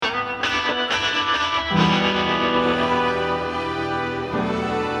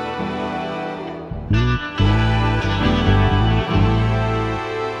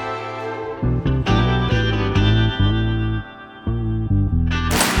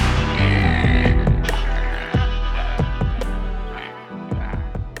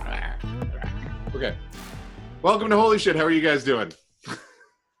Welcome to Holy Shit. How are you guys doing?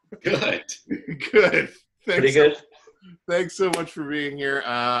 Good. Good. Pretty Thanks. good. Thanks so much for being here.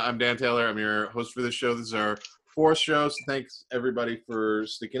 I'm Dan Taylor. I'm your host for this show. This is our fourth show. So thanks everybody for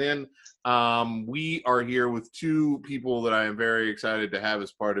sticking in. We are here with two people that I am very excited to have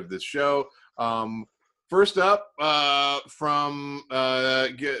as part of this show. First up, from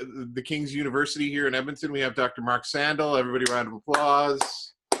the King's University here in Edmonton, we have Dr. Mark Sandel. Everybody, round of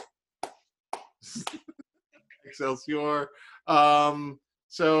applause. Excelsior.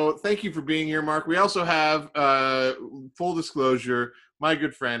 So thank you for being here, Mark. We also have, full disclosure, my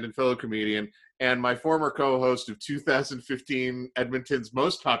good friend and fellow comedian and my former co-host of 2015 Edmonton's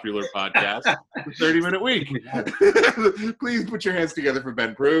most popular podcast, The 30-Minute Week. Please put your hands together for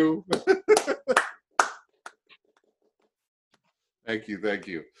Ben Prue. Thank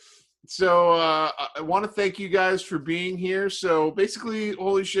you. So I want to thank you guys for being here. So basically,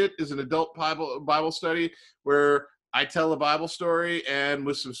 Holy Shit is an adult Bible study where I tell a Bible story, and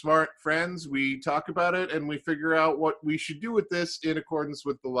with some smart friends, we talk about it and we figure out what we should do with this in accordance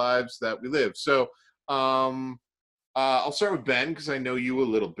with the lives that we live. So I'll start with Ben because I know you a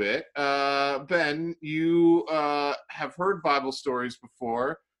little bit. Ben, you have heard Bible stories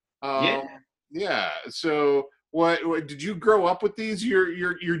before. Yeah. Yeah. So what did you grow up with these?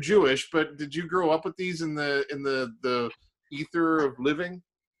 You're Jewish, but did you grow up with these in the ether of living?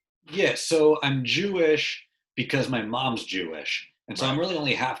 Yeah. So I'm Jewish because my mom's Jewish. And so I'm Right. really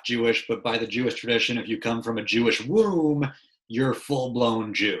only half Jewish, but by the Jewish tradition, if you come from a Jewish womb, you're full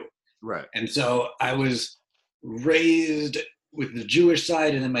blown Jew. Right. And so I was raised with the Jewish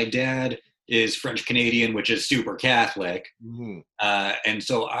side, and then my dad is French Canadian, which is super Catholic. Mm-hmm. And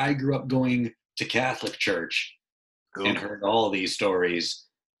so I grew up going to Catholic church and Okay. heard all these stories.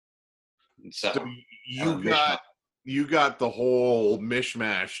 And so So I'm a you mishmash. got the whole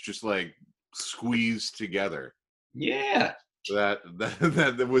mishmash just like squeezed together. Yeah. That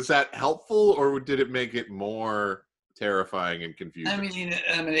was that helpful, or did it make it more terrifying and I confusing? mean,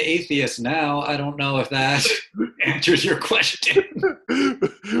 I'm an atheist now. I don't know if that answers your question.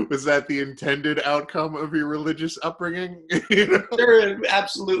 Was that the intended outcome of your religious upbringing? You know? Sure, it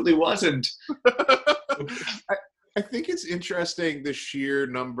absolutely wasn't. I, I think it's interesting the sheer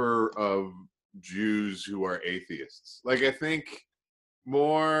number of Jews who are atheists. Like, I think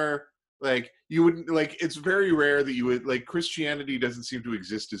more like you would like it's very rare that you would like Christianity doesn't seem to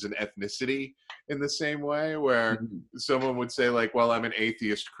exist as an ethnicity in the same way where Mhm. someone would say like, well, I'm an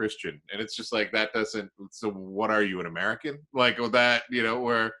atheist Christian, and it's just like that doesn't, so what are you, an American, like, or that,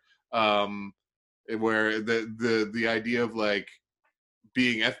 um where the idea of like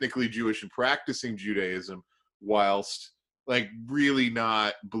being ethnically Jewish and practicing Judaism whilst like really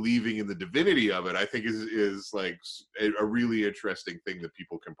not believing in the divinity of it, I think is like a really interesting thing that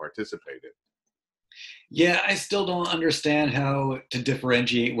people can participate in. Yeah, I still don't understand how to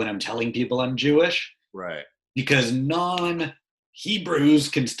differentiate when I'm telling people I'm Jewish Right. because non Hebrews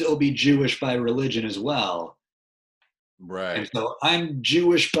can still be Jewish by religion as well. And Right. so I'm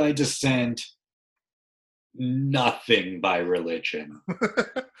Jewish by descent, nothing by religion.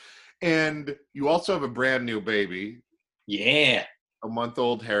 And you also have a brand new baby, Yeah, a month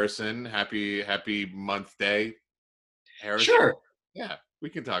old Harrison. Happy month day, Harrison. sure. Yeah, we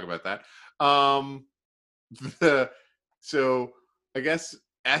can talk about that. Um, the, so I guess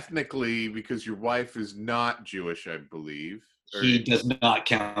ethnically, because your wife is not Jewish, I believe, or He does not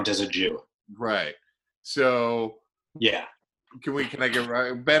count as a Jew. right. So Yeah. can I get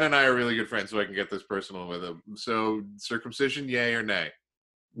right? Ben and I are really good friends, so I can get this personal with him. So circumcision, yay or nay?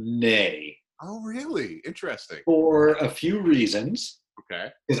 Nay. Oh, really? Interesting. For a few reasons.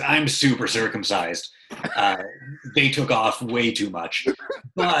 Okay. Because I'm super circumcised. Uh, they took off way too much.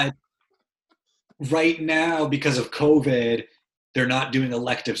 But right now, because of COVID, they're not doing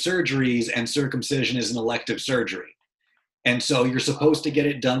elective surgeries, and circumcision is an elective surgery. And so you're supposed to get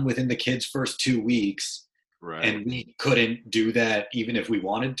it done within the kid's first 2 weeks. Right. And we couldn't do that even if we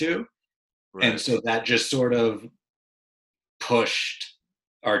wanted to. And Right. so that just sort of pushed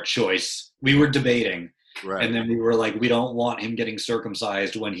our choice. We were debating. Right. And then we were like, we don't want him getting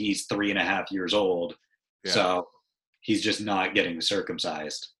circumcised when he's 3.5 years old. Yeah. So he's just not getting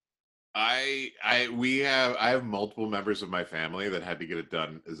circumcised. I have multiple members of my family that had to get it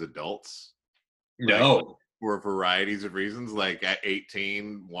done as adults, like No. for varieties of reasons, like at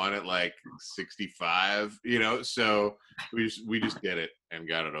 18, one at like 65, so we just did it and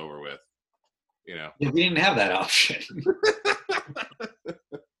got it over with, you know. Yeah, we didn't have that option.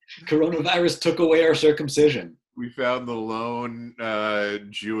 Coronavirus took away our circumcision. We found the lone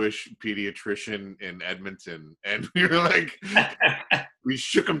Jewish pediatrician in Edmonton, and we were like, we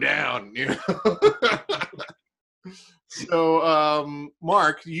shook him down, So,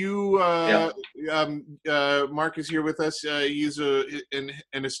 Mark, Yeah. Mark is here with us. He's an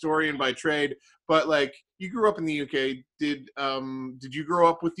historian by trade, but like you grew up in the UK. Did you grow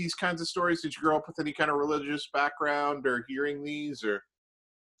up with these kinds of stories? Did you grow up with any kind of religious background or hearing these or?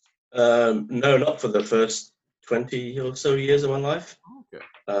 No, not for the first 20 or so years of my life. Okay.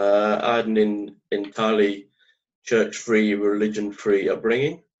 I had an entirely church-free, religion-free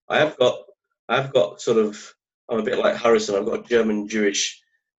upbringing. I've got sort of, I'm a bit like Harrison. I've got German Jewish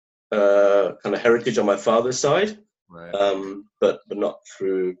kind of heritage on my father's side, Right. but not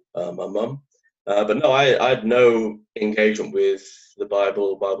through my mum. But no, I had no engagement with the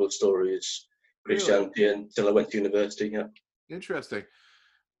Bible stories, Really Christianity until I went to university. Yeah. interesting.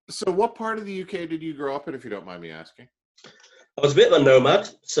 So, what part of the UK did you grow up in, if you don't mind me asking? I was a bit of a nomad,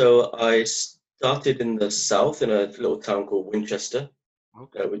 so I started in the south in a little town called Winchester,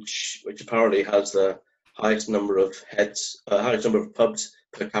 Okay. which apparently has the highest number of highest number of pubs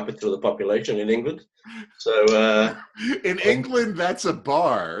per capita of the population in England. So In England, that's a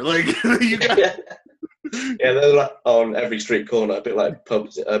bar. Like you got. yeah, they're like on every street corner, a bit like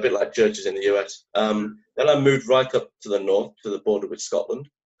pubs, a bit like churches in the US. Then I moved right up to the north, to the border with Scotland.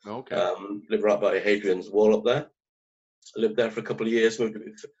 Okay. Lived right by Hadrian's Wall up there. I lived there for a couple of years, moved a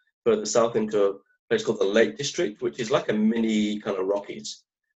bit further south into a place called the Lake District, which is like a mini kind of Rockies.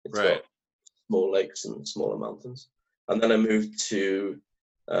 It's got small lakes and smaller mountains. And then I moved to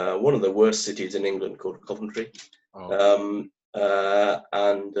one of the worst cities in England called Coventry. Oh.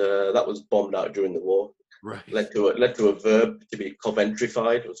 And that was bombed out during the war. Right. Led to a verb to be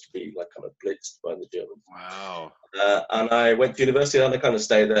Coventrified, was to be like kind of blitzed by the Germans. Wow. And I went to university and I kind of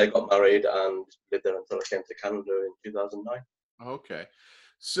stayed there, got married, and lived there until I came to Canada in 2009. Okay.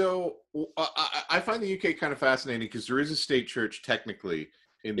 So I find the UK kind of fascinating because there is a state church technically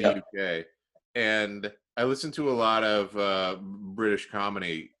in the UK, and I listen to a lot of British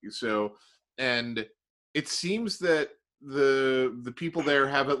comedy. So, and it seems that the people there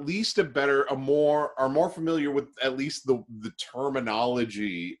have at least are more familiar with at least the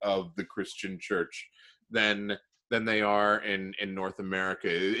terminology of the Christian church than they are in North America.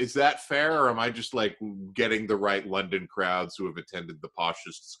 Is that fair, or am I just like getting the right London crowds who have attended the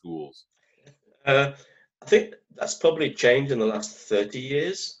poshest schools? I think that's probably changed in the last 30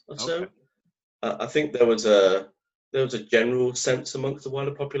 years or so. Okay. I think there was a general sense amongst the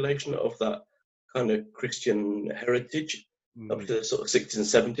wider population of that kind of Christian heritage up to the sort of 60s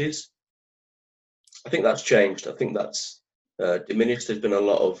and 70s. I think that's changed. I think that's diminished. There's been a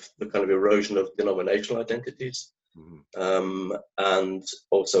lot of the kind of erosion of denominational identities. And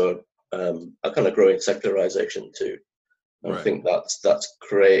also a kind of growing secularization too. And I think that's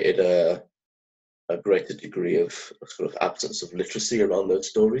created a greater degree of sort of absence of literacy around those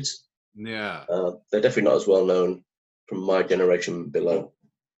stories. Yeah. They're definitely not as well known from my generation below.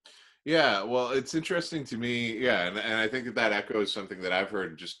 Yeah, well, it's interesting to me. Yeah, and I think that echoes something that I've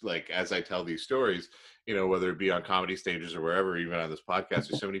heard just like as I tell these stories, whether it be on comedy stages or wherever, even on this podcast,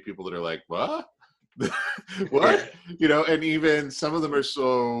 there's so many people that are like, what? What? And even some of them are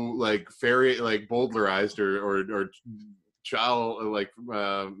so like like bowdlerized or child like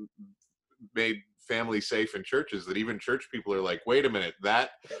made family safe in churches that even church people are like, wait a minute, that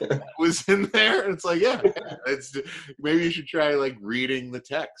was in there. And it's like, yeah, it's maybe you should try like reading the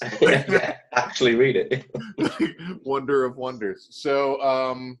text. Actually read it. Wonder of wonders.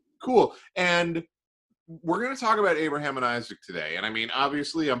 So cool. And we're going to talk about Abraham and Isaac today. And I mean,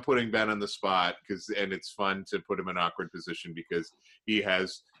 obviously I'm putting Ben on the spot and it's fun to put him in an awkward position because he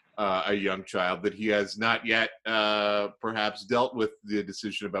has a young child that he has not yet perhaps dealt with the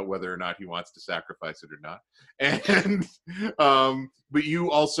decision about whether or not he wants to sacrifice it or not. And but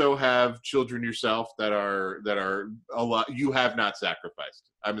you also have children yourself that are a lot you have not sacrificed,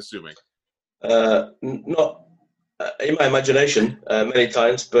 I'm assuming. Not in my imagination many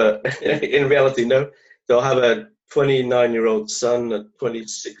times, but in reality, no. So I have a 29-year-old son, a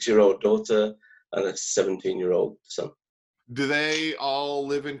 26-year-old daughter, and a 17-year-old son. Do they all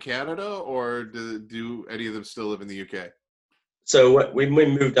live in Canada, or do any of them still live in the UK? So when we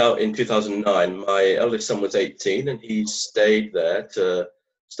moved out in 2009, my eldest son was 18, and he stayed there to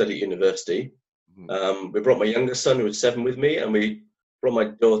study at university. We brought my youngest son, who was 7, with me, and we brought my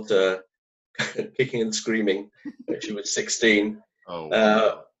daughter kicking and screaming when she was 16. Oh,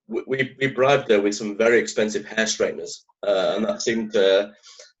 wow. We bribed her with some very expensive hair straighteners, and that seemed to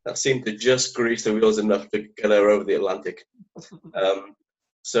just grease the wheels enough to get her over the Atlantic.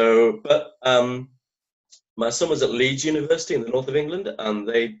 My son was at Leeds University in the north of England, and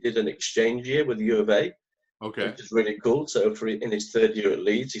they did an exchange year with the U of A, which is really cool. So in his 3rd year at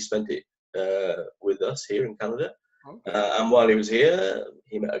Leeds, he spent it with us here in Canada. Okay. And while he was here,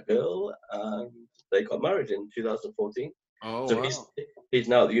 he met a girl, and they got married in 2014. Oh, So wow. he's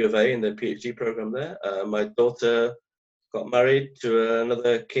now at the U of A in the PhD program there. My daughter got married to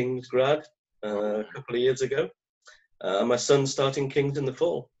another King's grad a couple of years ago. My son's starting King's in the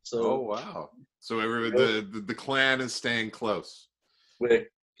fall. Oh, So wow. So the clan is staying close. we're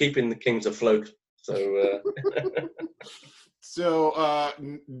keeping the Kings afloat. So So,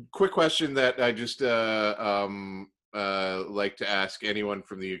 quick question that I just like to ask anyone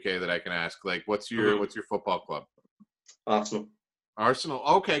from the UK that I can ask. Like, what's your football club? Arsenal. Arsenal.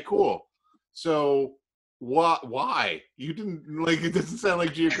 Okay, cool. So, why you didn't like? It doesn't sound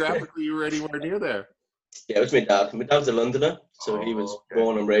like geographically you were anywhere near there. Yeah, it was my dad. My dad's a Londoner, so he was Oh, okay.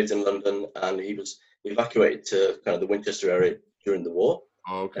 born and raised in London, and he was evacuated to kind of the Winchester area during the war.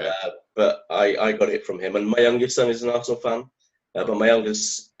 Okay. But I got it from him. And my youngest son is an Arsenal fan, but my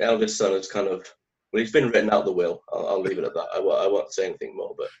eldest son is kind of, well, he's been written out of the will. I'll leave it at that. I won't say anything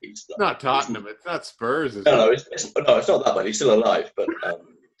more, but he's It's not. not Tottenham. It's not Spurs, is No, it? no, it's not that bad. He's still alive, but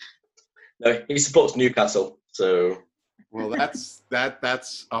no, he supports Newcastle. So Well, that's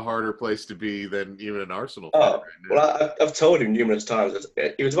a harder place to be than even an Arsenal fan oh, right now. well, I've told him numerous times.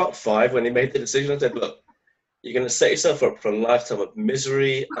 He was about 5 when he made the decision. I said, look, you're going to set yourself up for a lifetime of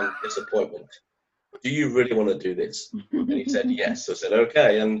misery and disappointment. Do you really want to do this? And he said, yes. So I said,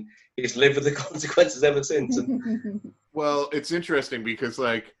 okay. And he's lived with the consequences ever since. And Well, it's interesting because,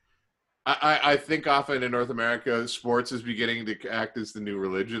 like, I think often in North America, sports is beginning to act as the new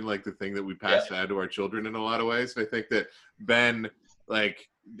religion, like the thing that we pass down to our children in a lot of ways. I think that, Ben, like,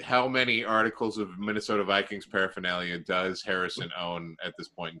 how many articles of Minnesota Vikings paraphernalia does Harrison own at this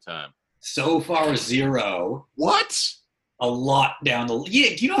point in time? So far, 0. What? A lot down the.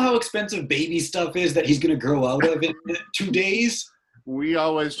 Yeah, do you know how expensive baby stuff is that he's going to grow out of in 2 days? We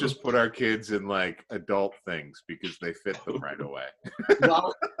always just put our kids in, like, adult things because they fit them right away.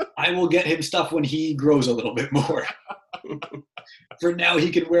 Well, I will get him stuff when he grows a little bit more. For now,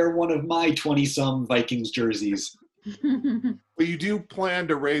 he can wear one of my 20-some Vikings jerseys. But you do plan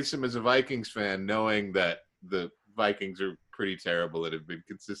to raise him as a Vikings fan, knowing that the Vikings are pretty terrible and have been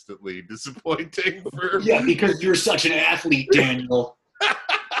consistently disappointing for. Yeah, because you're such an athlete, Daniel.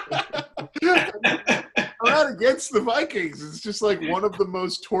 I'm not against the Vikings. It's just like one of the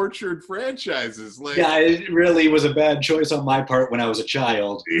most tortured franchises. Like, Yeah, it really was a bad choice on my part when I was a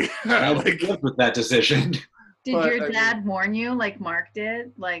child. yeah, I like, lived with that decision. Did But, your dad warn you like Mark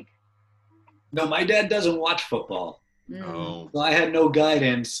did? Like, No, my dad doesn't watch football. oh, So I had no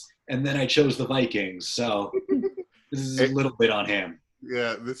guidance, and then I chose the Vikings. So this is a little bit on him.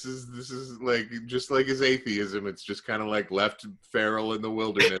 yeah. This is like just like his atheism. It's just kind of like left feral in the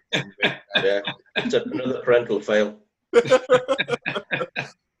wilderness. yeah, it's another parental fail.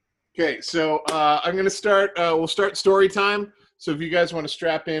 Okay, so I'm going to start. We'll start story time. So if you guys want to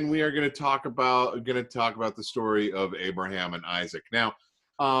strap in, we are going to talk about the story of Abraham and Isaac. Now,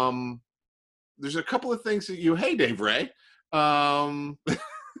 there's a couple of things that you. Hey, Dave Ray.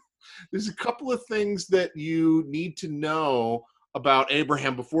 There's a couple of things that you need to know about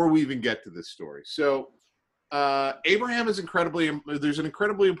Abraham before we even get to this story. So Abraham is there's an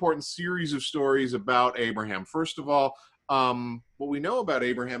incredibly important series of stories about Abraham. First of all, what we know about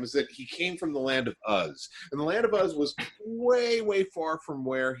Abraham is that he came from the land of Uz. And the land of Uz was way, way far from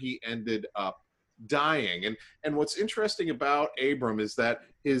where he ended up dying. And what's interesting about Abram is that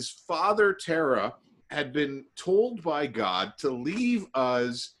his father Terah had been told by God to leave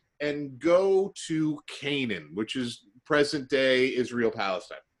Uz and go to Canaan, which is present-day Israel,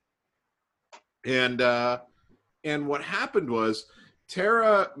 Palestine. And what happened was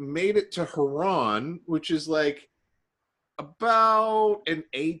Terah made it to Haran, which is like about an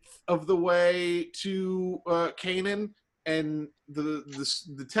eighth of the way to Canaan. And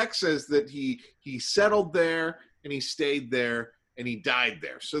the text says that he settled there and he stayed there and he died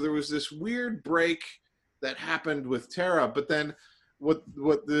there. So there was this weird break that happened with Terah. But then what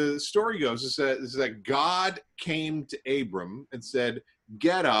the story goes is that God came to Abram and said,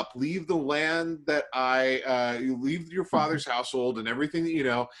 get up, leave the land that you leave your father's household and everything that you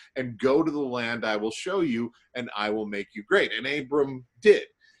know, and go to the land I will show you, and I will make you great. And Abram did.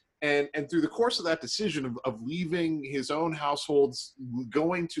 And through the course of that decision of leaving his own households,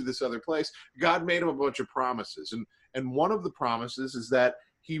 going to this other place, God made him a bunch of promises. And one of the promises is that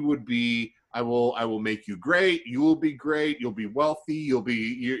he would be, I will make you great, you will be great, you'll be wealthy,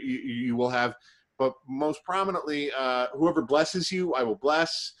 you will have, but most prominently, whoever blesses you, I will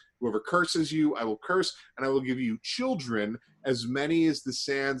bless. Whoever curses you, I will curse, and I will give you children, as many as the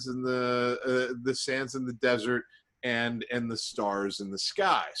sands in the desert and the stars in the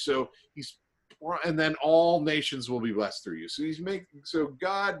sky. So he's and then all nations will be blessed through you. So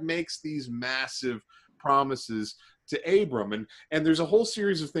God makes these massive promises to Abram, and there's a whole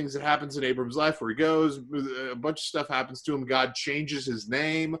series of things that happens in Abram's life where he goes, a bunch of stuff happens to him. God changes his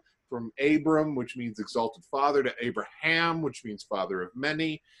name from Abram, which means exalted father, to Abraham, which means father of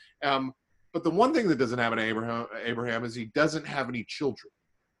many. But the one thing that doesn't happen to Abraham is he doesn't have any children,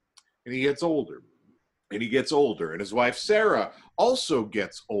 and he gets older. And he gets older, and his wife Sarah also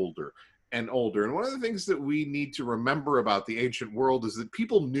gets older and older. And one of the things that we need to remember about the ancient world is that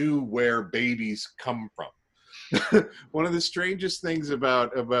people knew where babies come from. One of the strangest things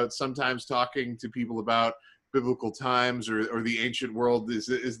about sometimes talking to people about biblical times or the ancient world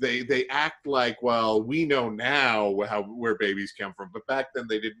is they act like, well, we know now where babies come from, but back then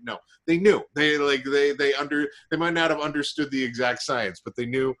they didn't know. They knew. They might not have understood the exact science, but they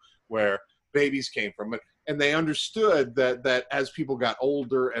knew where babies came from. And they understood that as people got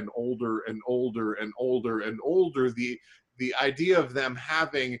older and older and older and older and older, the idea of them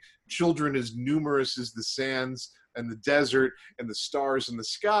having children as numerous as the sands and the desert and the stars in the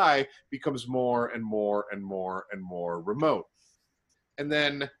sky becomes more and more and more and more remote. And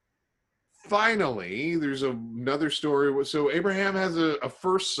then finally, there's another story. So Abraham has a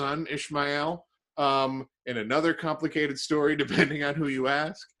first son, Ishmael, in another complicated story, depending on who you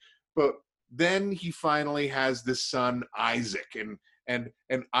ask. But then he finally has this son, Isaac, and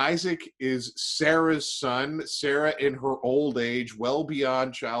Isaac is Sarah's son. Sarah, in her old age, well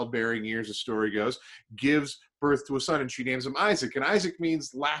beyond childbearing years, the story goes, gives birth to a son, and she names him Isaac. And Isaac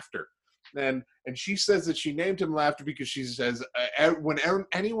means laughter. And she says that she named him laughter because she says whenever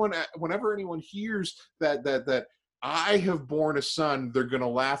anyone hears that I have born a son, they're going to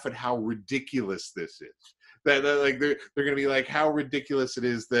laugh at how ridiculous this is. That like they're going to be like, how ridiculous it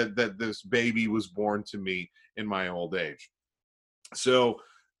is that this baby was born to me in my old age. So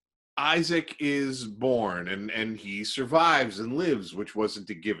Isaac is born and he survives and lives, which wasn't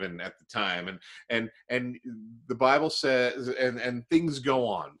a given at the time. And the Bible says, and things go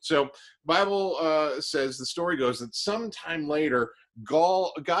on. So Bible says, the story goes that sometime later,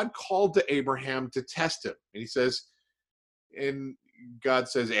 God called to Abraham to test him. And he says, and God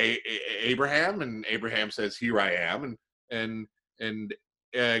says, Abraham, and Abraham says, here I am. And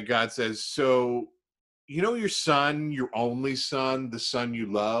God says, so, you know your son, your only son, the son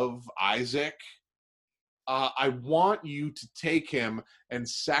you love, Isaac? I want you to take him and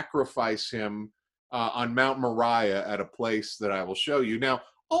sacrifice him on Mount Moriah at a place that I will show you. Now,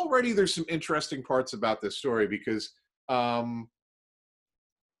 already there's some interesting parts about this story because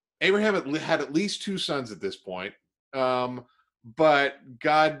Abraham had at least two sons at this point. But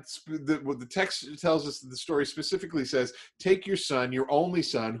what the text tells us, that the story specifically says, take your son, your only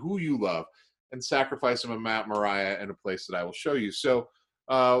son, who you love, and sacrifice him on Mount Moriah in a place that I will show you. So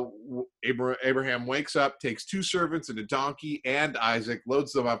Abraham wakes up, takes two servants and a donkey and Isaac,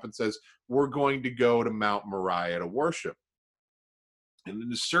 loads them up and says, we're going to go to Mount Moriah to worship. And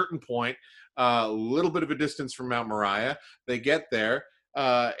at a certain point, a little bit of a distance from Mount Moriah, they get there.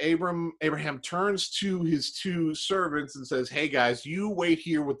 Abraham turns to his two servants and says, hey guys, you wait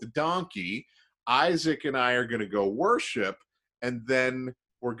here with the donkey. Isaac and I are going to go worship, and then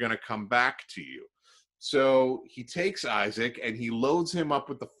we're going to come back to you. So he takes Isaac and he loads him up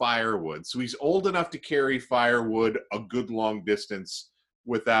with the firewood. So he's old enough to carry firewood a good long distance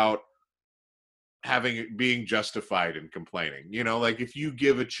without being justified in complaining. You know, like if you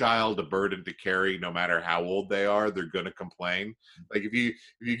give a child a burden to carry, no matter how old they are, they're going to complain. Like if you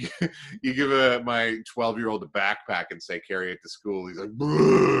give my 12-year-old a backpack and say carry it to school, he's like,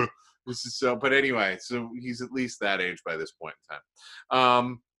 this is so. But anyway, so he's at least that age by this point in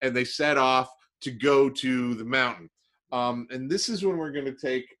time. And they set off to go to the mountain. And this is when we're going to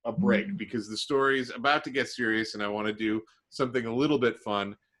take a break because the story is about to get serious, and I want to do something a little bit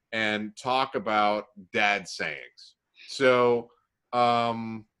fun and talk about dad sayings. So,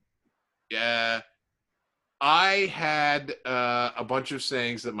 yeah, I had a bunch of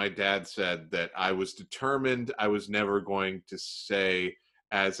sayings that my dad said that I was determined I was never going to say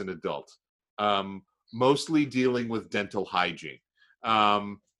as an adult, mostly dealing with dental hygiene.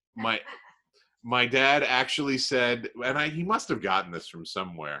 My dad actually said, and he must have gotten this from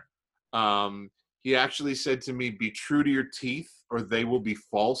somewhere. He actually said to me, be true to your teeth or they will be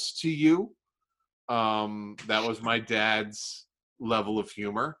false to you. That was my dad's level of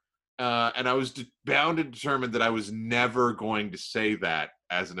humor. And I was bound and determined that I was never going to say that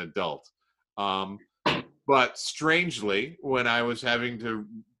as an adult. But strangely, when I was having to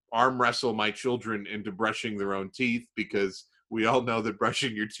arm wrestle my children into brushing their own teeth, because we all know that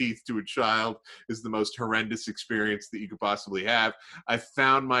brushing your teeth to a child is the most horrendous experience that you could possibly have, I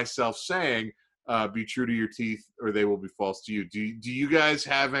found myself saying, be true to your teeth or they will be false to you. Do you guys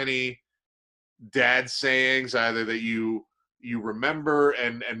have any dad sayings either that you remember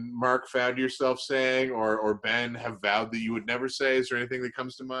and Mark found yourself saying, or Ben have vowed that you would never say? Is there anything that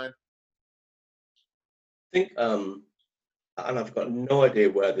comes to mind? I think, and I've got no idea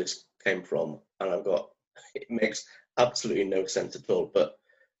where this came from, and it makes absolutely no sense at all. But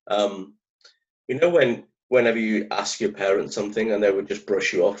you know, whenever you ask your parents something and they would just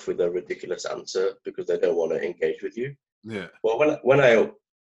brush you off with a ridiculous answer because they don't want to engage with you. Yeah. Well, when I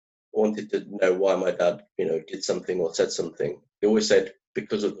wanted to know why my dad, did something or said something, he always said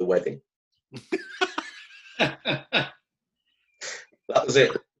because of the wedding. That was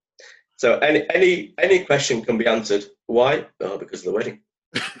it. So any question can be answered. Why? Oh, because of the wedding.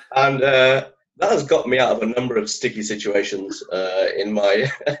 And that has got me out of a number of sticky situations in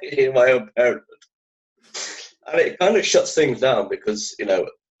my own parenthood. And it kind of shuts things down because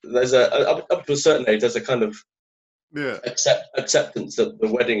there's up to a certain age there's a kind of acceptance that the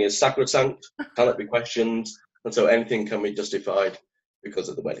wedding is sacrosanct, cannot be questioned, and so anything can be justified because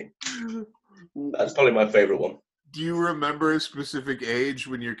of the wedding. That's probably my favorite one. Do you remember a specific age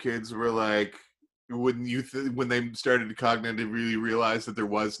when your kids were like, when they started to cognitively realize that there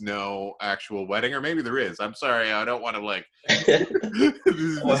was no actual wedding, or maybe there is? I'm sorry, I don't want to like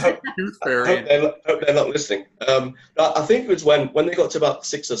tooth fairy. I hope they're not listening. I think it was when they got to about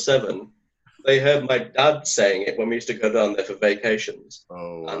 6 or 7, they heard my dad saying it when we used to go down there for vacations.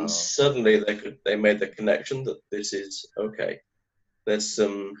 Oh, wow. And suddenly they made the connection that this is okay. There's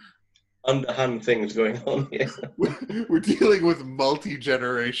some underhand things going on here. We're dealing with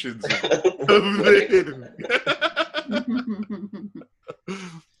multi-generations of hidden.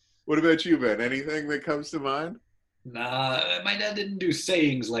 What about you, Ben? Anything that comes to mind? Nah, my dad didn't do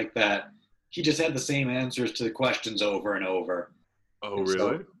sayings like that. He just had the same answers to the questions over and over. Oh, And really?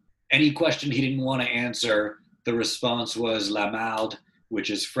 so any question he didn't want to answer, the response was la marde, which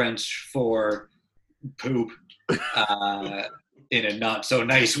is French for poop. In a not so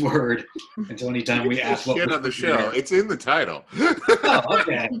nice word. And so anytime we ask what shit on the show, it's in the title. Oh,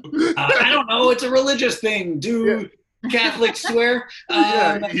 okay. I don't know. It's a religious thing. Do Catholics swear?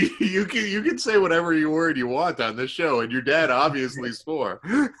 You can say whatever word you want on this show, and your dad obviously swore.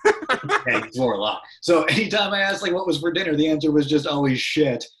 Okay, he swore a lot. So anytime I asked like what was for dinner, the answer was just always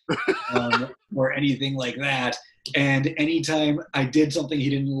shit, or anything like that. And anytime I did something he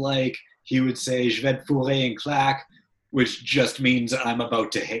didn't like, he would say "Je vais te fourrer un claque," which just means I'm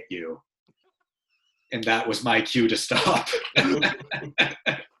about to hit you. And that was my cue to stop.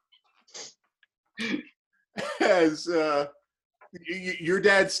 As your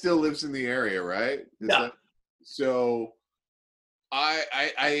dad still lives in the area, right? So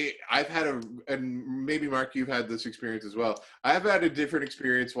I've had and maybe Mark, you've had this experience as well. I've had a different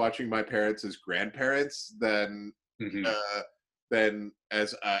experience watching my parents as grandparents than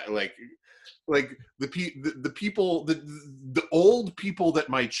as like the people, the old people that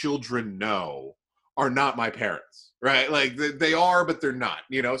my children know are not my parents, right? Like they are, but they're not,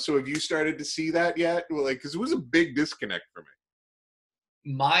 So have you started to see that yet? Like, because it was a big disconnect for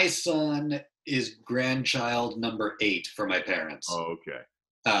me. My son is grandchild number 8 for my parents. Oh, okay.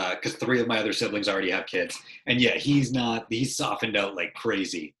 Because 3 of my other siblings already have kids, and yeah, he's softened out like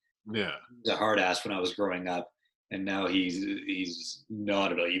crazy. Yeah, he's a hard ass when I was growing up. And now he's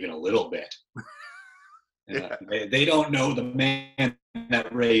not even a little bit. Yeah. They don't know the man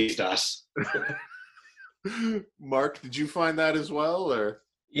that raised us. Mark, did you find that as well, or?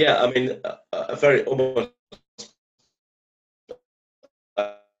 Yeah, I mean, a very almost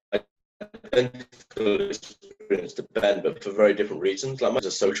identical experience to Ben, but for very different reasons. Like, mine was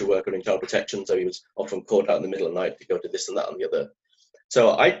a social worker in child protection, so he was often called out in the middle of the night to go to this and that and the other.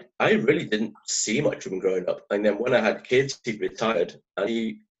 So I really didn't see much of him growing up. And then when I had kids, he retired, and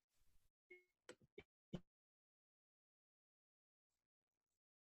he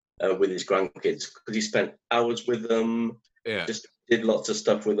with his grandkids, because he spent hours with them, just did lots of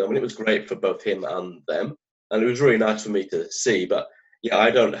stuff with them, and it was great for both him and them. And it was really nice for me to see. But yeah, I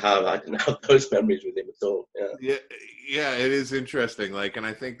didn't have those memories with him at all. Yeah, it is interesting. Like, and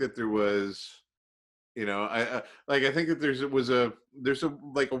I think that there was. I think that there's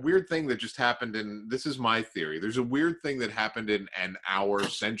a weird thing that just happened in, this is my theory. There's a weird thing that happened in our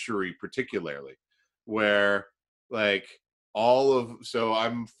century, particularly, where like so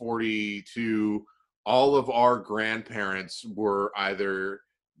I'm 42, all of our grandparents were either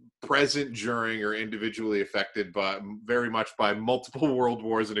present during or individually affected very much by multiple world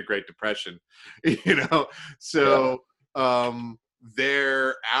wars and a Great Depression, so,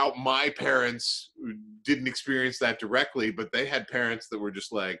 my parents didn't experience that directly, but they had parents that were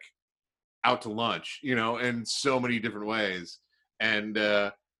just like out to lunch, in so many different ways. And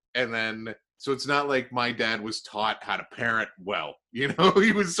then, so it's not like my dad was taught how to parent well, he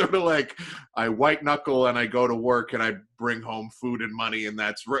was sort of like, I white knuckle and I go to work and I bring home food and money and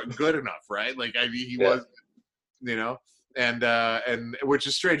that's good enough, right? Like, he Yeah. was, and which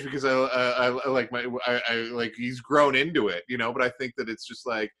is strange because I like I like he's grown into it, but I think that it's just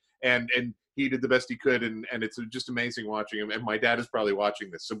like, and he did the best he could, and it's just amazing watching him. And my dad is probably watching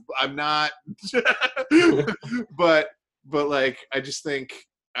this, so I'm not, but like I just think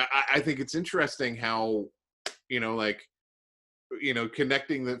I think it's interesting how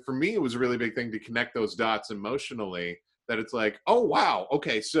connecting that. For me, it was a really big thing to connect those dots emotionally. That it's like, oh wow,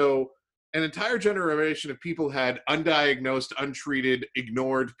 okay, so an entire generation of people had undiagnosed, untreated,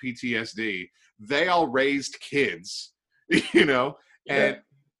 ignored PTSD. They all raised kids, Yeah. and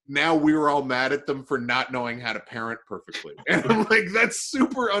now we were all mad at them for not knowing how to parent perfectly. And I'm like, that's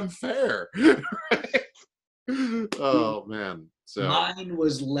super unfair. Right? Oh, man. So mine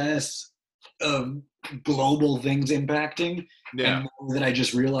was less of global things impacting, and more that I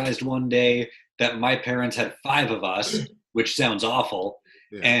just realized one day that my parents had 5 of us, which sounds awful,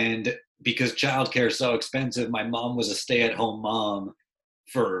 and because childcare is so expensive, my mom was a stay-at-home mom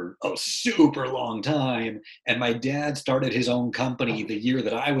for a super long time, and my dad started his own company the year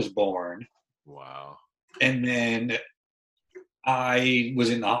that I was born. Wow. And then I was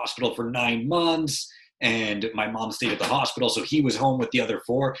in the hospital for 9 months, and my mom stayed at the hospital, so he was home with the other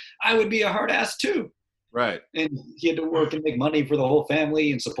 4. I would be a hard ass too. Right. And he had to work and make money for the whole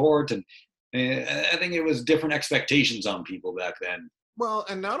family and support, and I think it was different expectations on people back then. Well,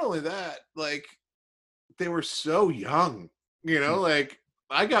 and not only that, like, they were so young, like,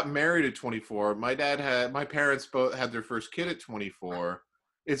 I got married at 24. My parents both had their first kid at 24.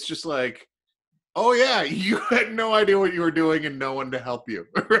 It's just like, oh yeah, you had no idea what you were doing and no one to help you,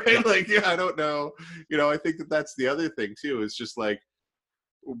 right? Like, I don't know. I think that's the other thing too. Is just like,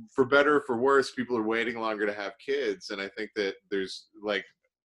 for better or for worse, people are waiting longer to have kids. And I think that there's, like,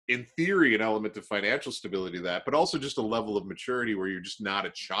 in theory, an element of financial stability to that, but also just a level of maturity where you're just not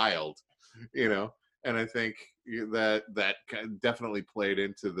a child, And I think that definitely played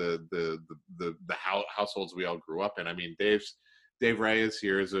into the households we all grew up in. I mean, Dave Reyes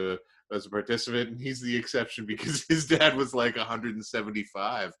here as a participant, and he's the exception because his dad was like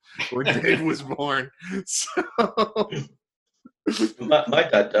 175 when Dave was born. So my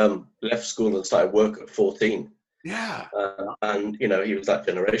dad left school and started work at 14. Yeah. And he was that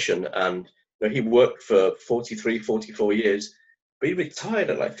generation, and he worked for 43, 44 years. But he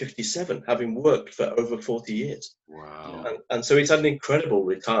retired at like 57, having worked for over 40 years. Wow. And so he's had an incredible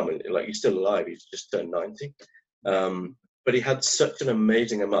retirement. Like, he's still alive. He's just turned 90. But he had such an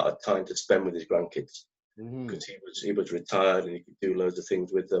amazing amount of time to spend with his grandkids because he was retired and he could do loads of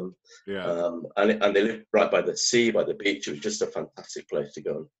things with them. Yeah. And they lived right by the sea, by the beach. It was just a fantastic place to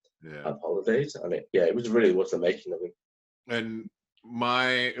go and have holidays. And it was really worth the making of him. And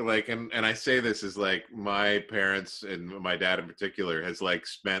and I say this is like, my parents and my dad in particular has like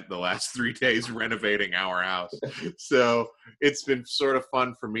spent the last 3 days renovating our house. So it's been sort of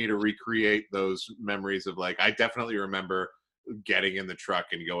fun for me to recreate those memories of, like, I definitely remember getting in the truck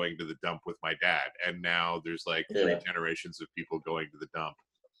and going to the dump with my dad. And now there's like 3 generations of people going to the dump,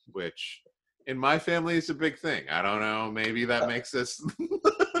 which in my family is a big thing. I don't know. Maybe that makes us,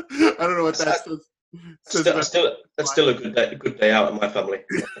 I don't know what that's. That's still a good day out in my family.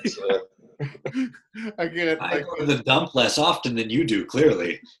 I go to the dump less often than you do,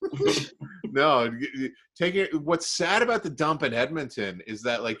 clearly. No, what's sad about the dump in Edmonton is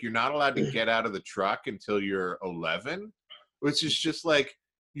that, like, you're not allowed to get out of the truck until you're 11, which is just like,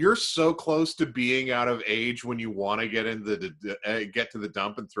 you're so close to being out of age when you want to get get to the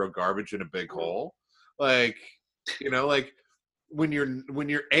dump and throw garbage in a big hole, like, like. When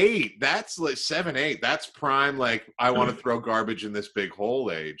you're 8, that's like 7, 8, that's prime, like, I want to throw garbage in this big hole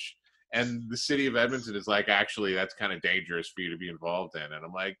age. And the city of Edmonton is like, actually, that's kind of dangerous for you to be involved in. And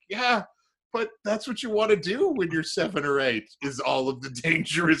I'm like, yeah, but that's what you want to do when you're 7 or 8, is all of the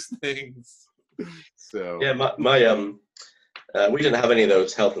dangerous things. So yeah, we didn't have any of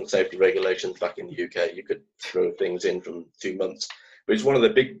those health and safety regulations back in the UK. You could throw things in from 2 months. But it's one of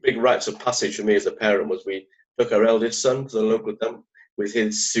the big rites of passage for me as a parent was we took our eldest son to the local dump with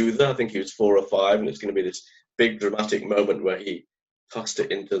his soother. I think he was 4 or 5, and it's going to be this big dramatic moment where he tossed it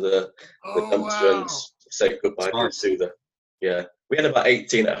into the dumpster and said goodbye to his soother. Yeah, we had about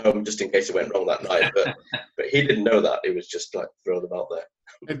 18 at home just in case it went wrong that night, but he didn't know that. It was just like, throw them out there.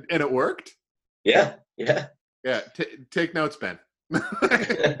 And it worked? Yeah. Take notes, Ben.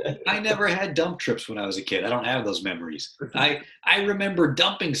 I never had dump trips when I was a kid. I don't have those memories. I remember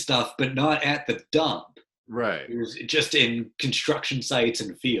dumping stuff, but not at the dump. Right. It was just in construction sites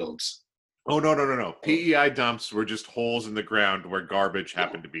and fields. Oh, no. PEI dumps were just holes in the ground where garbage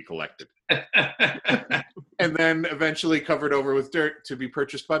happened to be collected. And then eventually covered over with dirt to be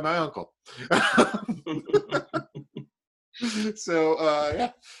purchased by my uncle. So,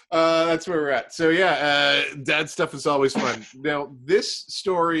 that's where we're at. So, dad stuff is always fun. Now, this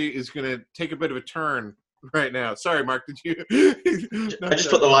story is going to take a bit of a turn right now. Sorry, Mark, did you? I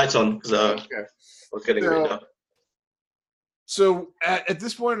just put the light on because Okay. we're getting a bit dark. So at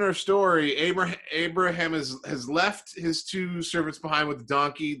this point in our story, Abraham has left his two servants behind with the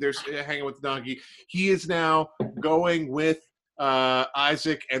donkey. They're hanging with the donkey. He is now going with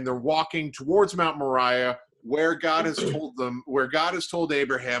Isaac, and they're walking towards Mount Moriah, where God has told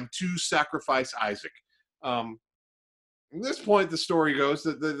Abraham to sacrifice Isaac. At this point, the story goes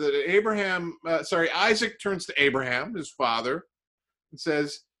that Isaac turns to Abraham, his father, and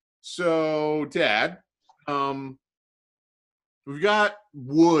says, "So, Dad, we've got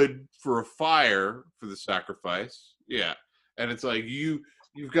wood for a fire for the sacrifice." Yeah. And it's like, you've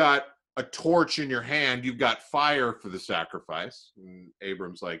got a torch in your hand. You've got fire for the sacrifice. And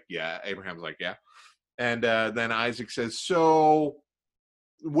Abraham's like, yeah. And then Isaac says, "So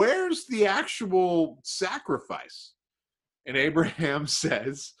where's the actual sacrifice?" And Abraham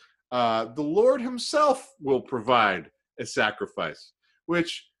says, "The Lord himself will provide a sacrifice,"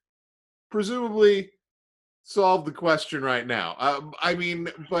 which presumably solve the question right now.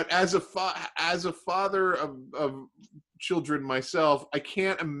 But as a father of children myself, I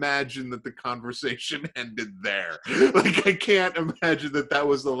can't imagine that the conversation ended there. Like, I can't imagine that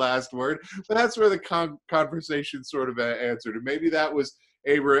was the last word. But that's where the conversation sort of answered. And maybe that was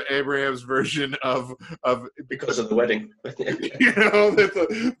Abraham's version of Because of the wedding.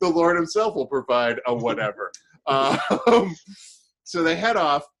 that the Lord himself will provide a whatever. So they head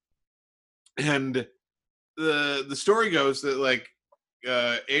off, and the story goes that, like,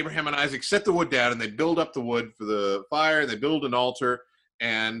 Abraham and Isaac set the wood down, and they build up the wood for the fire. They build an altar,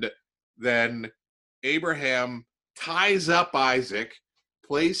 and then Abraham ties up Isaac,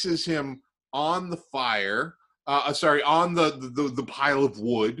 places him on the fire, on the pile of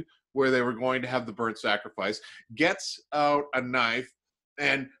wood where they were going to have the burnt sacrifice, gets out a knife,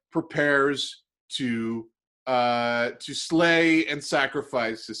 and prepares to slay and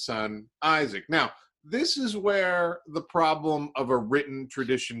sacrifice his son Isaac. Now, this is where the problem of a written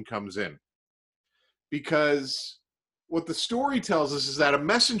tradition comes in. Because what the story tells us is that a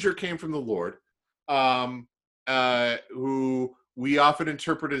messenger came from the Lord, who we often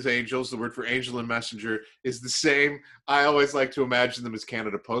interpret as angels. The word for angel and messenger is the same. I always like to imagine them as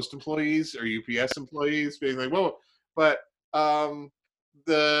Canada Post employees or UPS employees, being like, whoa, but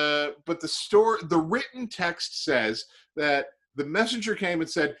the written text says that the messenger came and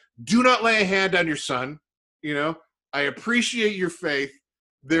said, "Do not lay a hand on your son. I appreciate your faith.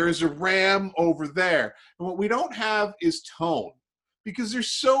 There is a ram over there." And what we don't have is tone, because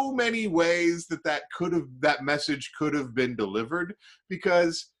there's so many ways that message could have been delivered,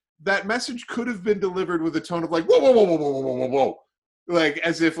 because that message could have been delivered with a tone of like, whoa, whoa, whoa, whoa, whoa, whoa, whoa, whoa. Like,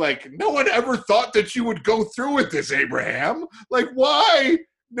 as if, like, no one ever thought that you would go through with this, Abraham. Like, why?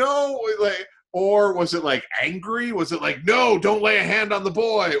 No, like, or was it like angry? Was it like, no, don't lay a hand on the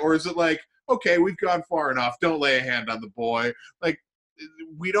boy? Or is it like, okay, we've gone far enough, don't lay a hand on the boy? Like,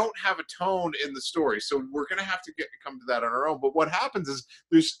 we don't have a tone in the story, so we're going to have to come to that on our own. But what happens is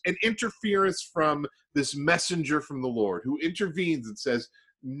there's an interference from this messenger from the Lord who intervenes and says,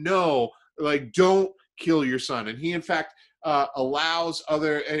 no, like, don't kill your son. And he, in fact, allows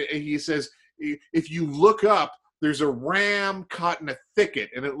he says, if you look up, there's a ram caught in a thicket,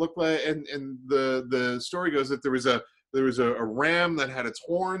 and it looked like, and the story goes that there was a ram that had its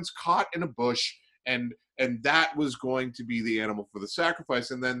horns caught in a bush, and that was going to be the animal for the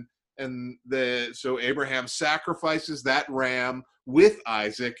sacrifice. So Abraham sacrifices that ram with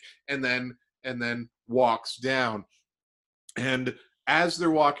Isaac, and then walks down. And as they're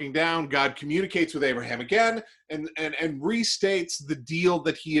walking down, God communicates with Abraham again and restates the deal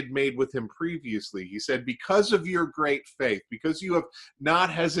that he had made with him previously. He said, because of your great faith, because you have not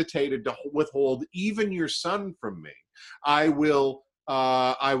hesitated to withhold even your son from me, I will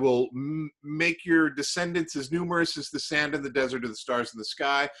make your descendants as numerous as the sand in the desert or the stars in the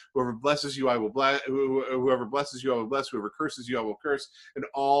sky. Whoever blesses you, I will bless. Whoever blesses you, I will bless. Whoever curses you, I will curse. And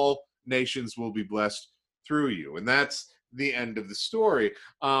all nations will be blessed through you. And that's the end of the story.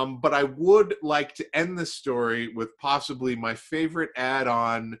 But I would like to end this story with possibly my favorite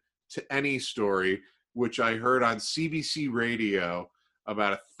add-on to any story, which I heard on CBC radio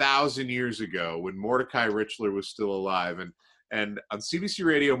about 1,000 years ago when Mordecai Richler was still alive. And on CBC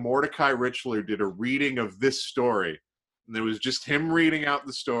radio, Mordecai Richler did a reading of this story. And it was just him reading out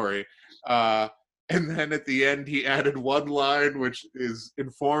the story. And then at the end, he added one line, which is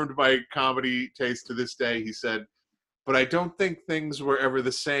informed by comedy taste to this day. He said, "But I don't think things were ever the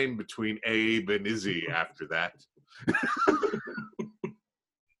same between Abe and Izzy after that."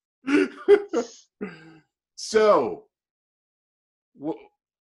 So,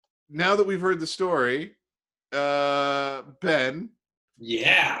 now that we've heard the story, Ben,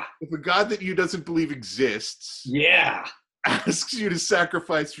 Yeah. if a God that you doesn't believe exists Yeah. asks you to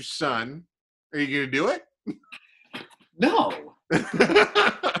sacrifice your son, are you going to do it? No.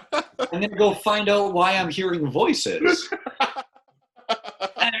 And then go find out why I'm hearing voices.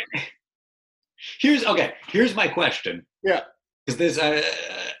 Here's my question. Yeah. Because this,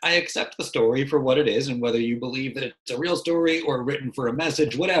 I accept the story for what it is, and whether you believe that it's a real story or written for a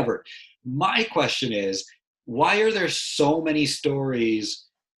message, whatever. My question is, why are there so many stories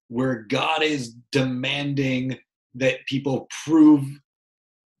where God is demanding that people prove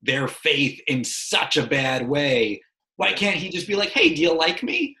their faith in such a bad way? Why can't he just be like, "Hey, do you like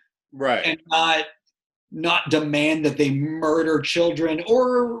me?" Right. And not demand that they murder children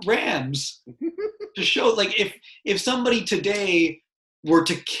or rams to show, like, if somebody today were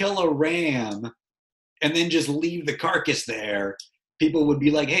to kill a ram and then just leave the carcass there, people would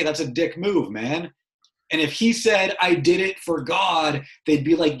be like, "Hey, that's a dick move, man." And if he said, "I did it for God," they'd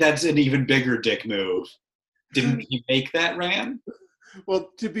be like, "That's an even bigger dick move. Didn't he make that ram?"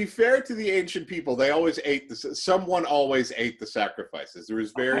 Well, to be fair to the ancient people, they always ate someone always ate the sacrifices. There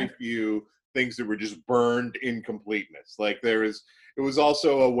was very few things that were just burned in completeness. Like it was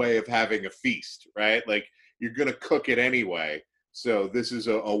also a way of having a feast, right? Like you're going to cook it anyway. So this is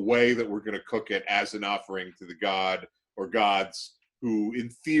a way that we're going to cook it as an offering to the god or gods who in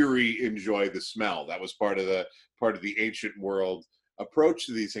theory enjoy the smell. That was part of the ancient world approach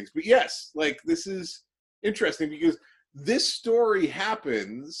to these things. But yes, like this is interesting because this story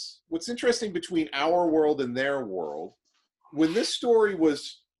happens. What's interesting between our world and their world, when this story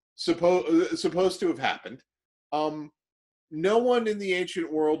was supposed to have happened, no one in the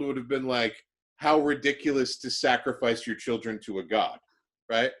ancient world would have been like, "How ridiculous to sacrifice your children to a god,"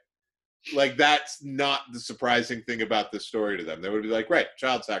 right? Like that's not the surprising thing about this story to them. They would be like, "Right,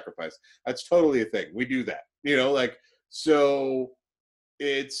 child sacrifice. That's totally a thing. We do that." Like so.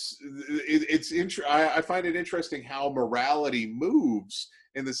 I find it interesting how morality moves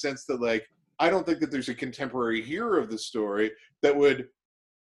in the sense that, like, I don't think that there's a contemporary hearer of the story that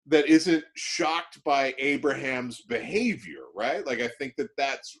isn't shocked by Abraham's behavior, right? Like, I think that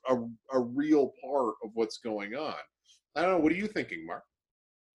that's a real part of what's going on. I don't know. What are you thinking, Mark?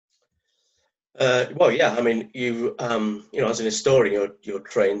 Well, yeah. I mean, as an historian, you're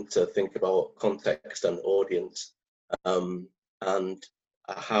trained to think about context and audience, and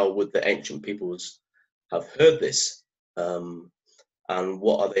how would the ancient peoples have heard this, and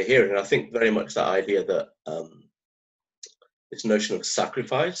what are they hearing? And I think very much that idea that this notion of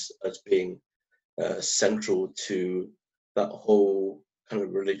sacrifice as being central to that whole kind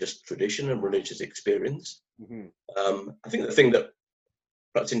of religious tradition and religious experience. Mm-hmm. I think the thing that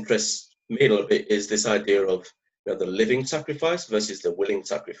perhaps interests me a little bit is this idea of the living sacrifice versus the willing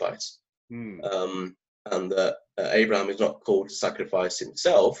sacrifice. And that Abraham is not called to sacrifice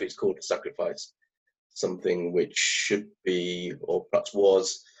himself, he's called to sacrifice something which should be, or perhaps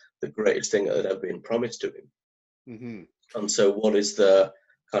was, the greatest thing that had ever been promised to him. Mm-hmm. And so what is the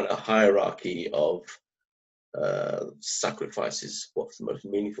kind of hierarchy of sacrifices? What's the most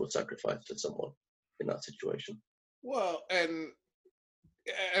meaningful sacrifice to someone in that situation? Well, and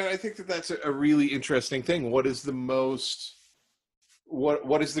I think that that's a really interesting thing. What is the most...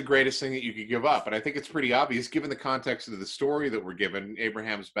 What is the greatest thing that you could give up? And I think it's pretty obvious, given the context of the story that we're given,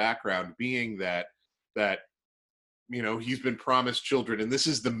 Abraham's background being that he's been promised children, and this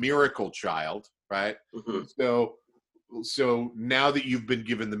is the miracle child, right? Mm-hmm. So now that you've been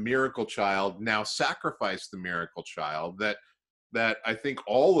given the miracle child, now sacrifice the miracle child. That I think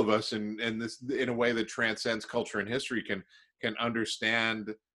all of us, and this in a way that transcends culture and history, can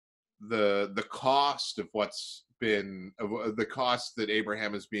understand the cost of what's been the cost that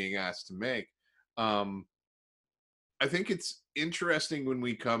Abraham is being asked to make. I think it's interesting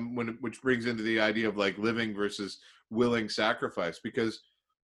which brings into the idea of like living versus willing sacrifice, because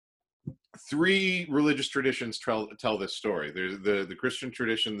three religious traditions tell this story. There's the Christian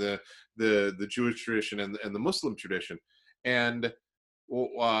tradition, the Jewish tradition, and the Muslim tradition. And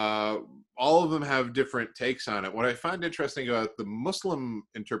all of them have different takes on it. What I find interesting about the Muslim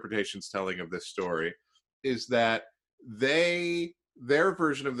interpretations telling of this story is that their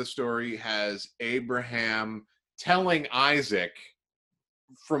version of the story has Abraham telling Isaac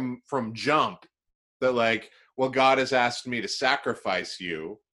from jump that, like, well, God has asked me to sacrifice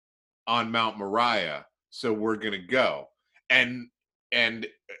you on Mount Moriah, so we're gonna go. And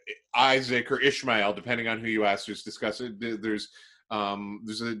Isaac or Ishmael, depending on who you ask, who's discussing, there's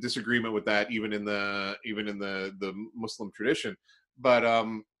a disagreement with that even in the Muslim tradition, but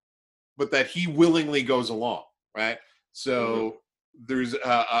that he willingly goes along, right? So there's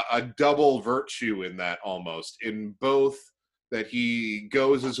a double virtue in that, almost, in both that he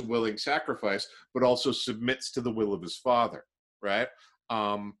goes as a willing sacrifice, but also submits to the will of his father, right?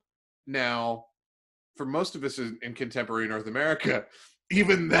 Now, for most of us in contemporary North America,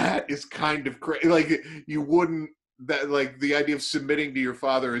 even that is kind of crazy. Like, you wouldn't, that, like, the idea of submitting to your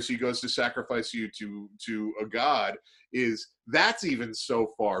father as he goes to sacrifice you to a god, that's even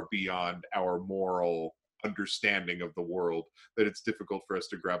so far beyond our moral understanding of the world that it's difficult for us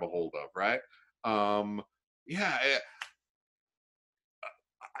to grab a hold of, right? Yeah,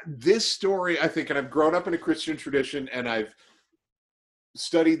 this story, I think, and I've grown up in a Christian tradition and I've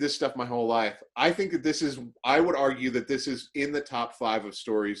studied this stuff my whole life. I think that I would argue that this is in the top 5 of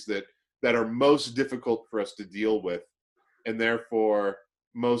stories that are most difficult for us to deal with, and therefore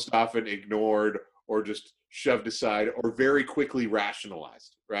most often ignored or just shoved aside or very quickly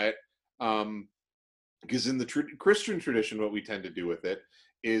rationalized, right? Because in the Christian tradition, what we tend to do with it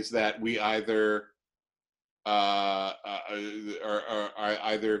is that we either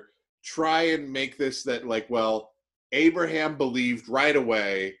either try and make this that, like, well, Abraham believed right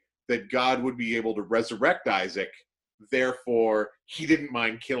away that God would be able to resurrect Isaac, therefore he didn't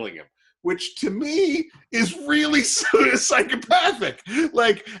mind killing him, which to me is really psychopathic.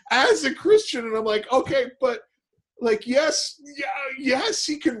 Like, as a Christian, and I'm like, okay, but, like, yes,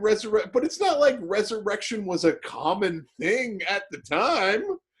 he can resurrect, but it's not like resurrection was a common thing at the time.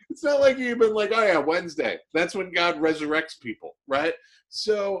 It's not like you've been like, oh yeah, Wednesday, that's when God resurrects people, right?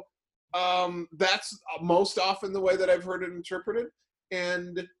 So that's most often the way that I've heard it interpreted.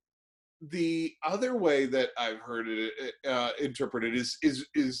 And the other way that I've heard it interpreted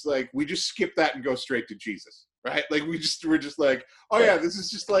is like, we just skip that and go straight to Jesus, right? Like, we're just like, oh yeah, this is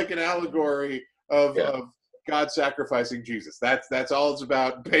just like an allegory of God sacrificing Jesus. That's all it's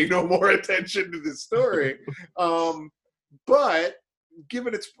about. Pay no more attention to this story. But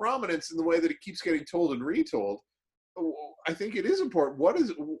given its prominence in the way that it keeps getting told and retold, I think it is important. What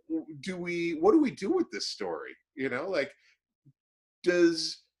do we do with this story? You know, like,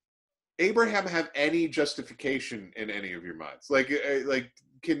 does Abraham have any justification in any of your minds? Like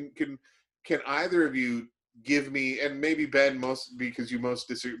can either of you give me, and maybe Ben, most because you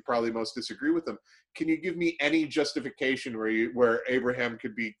probably most disagree with them, can you give me any justification where Abraham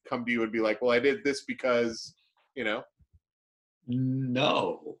could come to you and be like, well, I did this because, you know?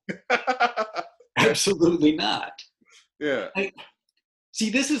 No. Absolutely not. Yeah.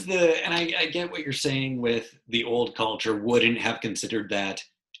 See, this is and I get what you're saying with the old culture wouldn't have considered that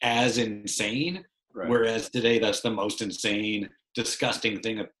as insane, right. Whereas today that's the most insane, disgusting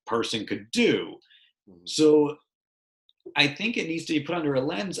thing a person could do. Mm-hmm. So I think it needs to be put under a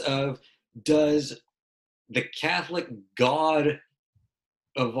lens of, does the Catholic God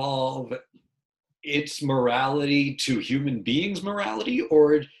evolve its morality to human beings' morality,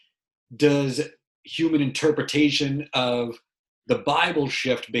 or does human interpretation of the Bible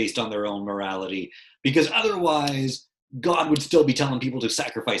shift based on their own morality? Because otherwise, God would still be telling people to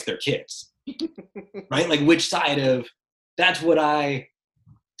sacrifice their kids, right? Like, which side of, that's what I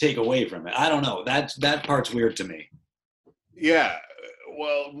take away from it. I don't know. That part's weird to me. Yeah.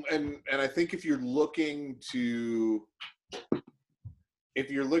 Well, and I think if you're looking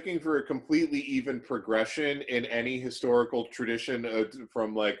for a completely even progression in any historical tradition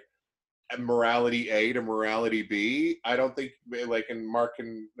from, like, morality A to morality B, I don't think, like, and Mark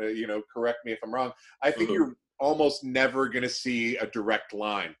can correct me if I'm wrong, I think you're almost never going to see a direct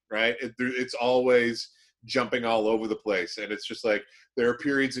line, right? It's always jumping all over the place, and it's just like, there are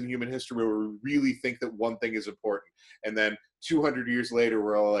periods in human history where we really think that one thing is important, and then 200 years later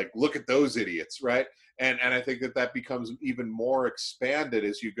we're all like, look at those idiots, right? And I think that becomes even more expanded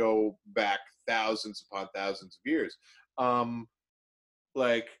as you go back thousands upon thousands of years.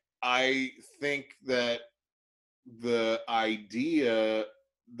 Like, I think that the idea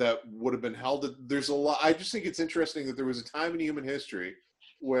that would have been held, there's a lot, I just think it's interesting that there was a time in human history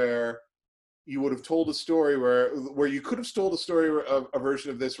where you would have told a story where you could have told a story of a version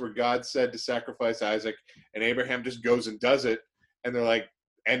of this where God said to sacrifice Isaac, and Abraham just goes and does it, and they're like,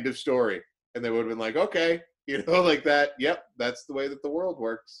 end of story. And they would have been like, okay, like that. Yep, that's the way that the world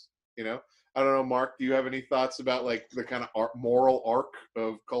works. I don't know, Mark, do you have any thoughts about like the kind of moral arc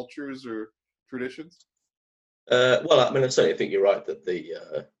of cultures or traditions? Well, I mean, I certainly think you're right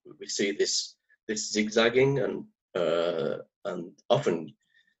that we see this zigzagging and often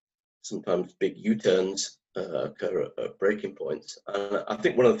sometimes big U-turns occur at breaking points. And I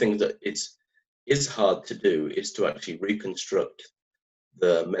think one of the things that is hard to do is to actually reconstruct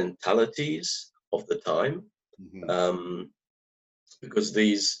the mentalities of the time, because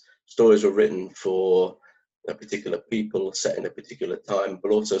these stories were written for a particular people set in a particular time,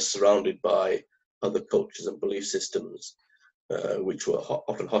 but also surrounded by other cultures and belief systems, which were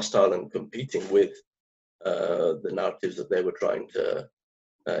often hostile and competing with the narratives that they were trying to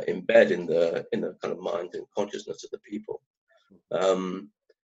embed in the kind of mind and consciousness of the people.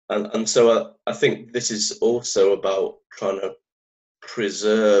 And so I think this is also about trying to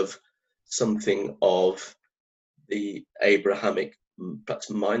preserve something of the Abrahamic perhaps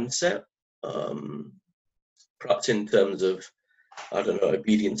mindset, perhaps in terms of, I don't know,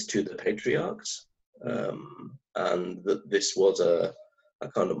 obedience to the patriarchs, and that this was a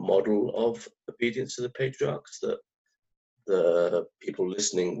kind of model of obedience to the patriarchs, that the people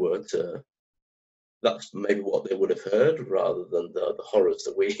listening were to, that's maybe what they would have heard, rather than the horrors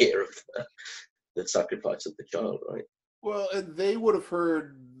that we hear of the sacrifice of the child, right? Well, and they would have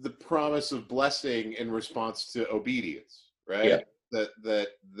heard the promise of blessing in response to obedience, right? Yeah.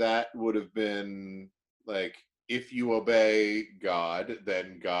 That would have been like, if you obey God,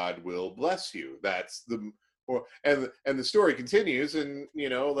 then God will bless you. That's and the story continues, and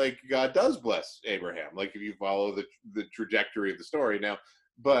like God does bless Abraham, like if you follow the trajectory of the story now.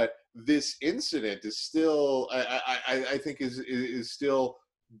 But this incident is still, I think, is still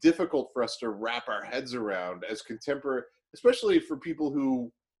difficult for us to wrap our heads around as contemporary, especially for people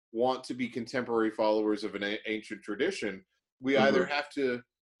who want to be contemporary followers of an ancient tradition. We either have to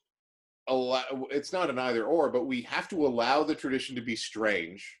allow, it's not an either or, but we have to allow the tradition to be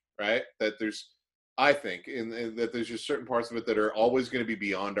strange, right? That there's, I think, in that there's just certain parts of it that are always going to be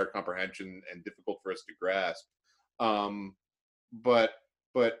beyond our comprehension and difficult for us to grasp.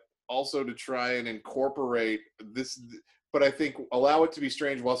 But also to try and incorporate this, but I think allow it to be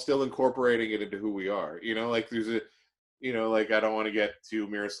strange while still incorporating it into who we are. Like there's a, like I don't want to get to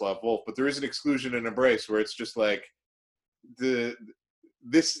Miroslav Volf, but there is an exclusion and embrace where it's just like this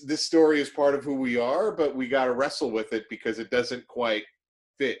story is part of who we are, but we got to wrestle with it because it doesn't quite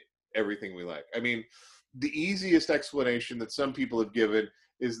fit everything we like. I mean, the easiest explanation that some people have given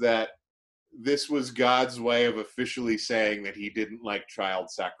is that this was God's way of officially saying that he didn't like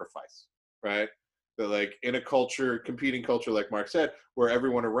child sacrifice, right? That like in a culture, competing culture, like Mark said, where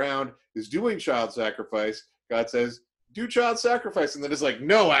everyone around is doing child sacrifice, God says, do child sacrifice. And then it's like,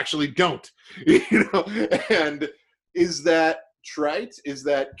 no, actually don't, and is that trite? Is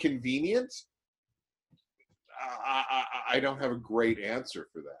that convenient? I don't have a great answer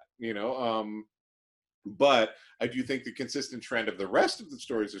for that, but I do think the consistent trend of the rest of the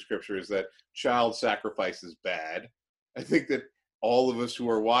stories of Scripture is that child sacrifice is bad. I think that all of us who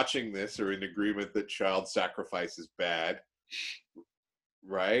are watching this are in agreement that child sacrifice is bad,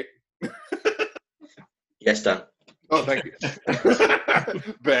 right? Yes, Dan. Oh, thank you.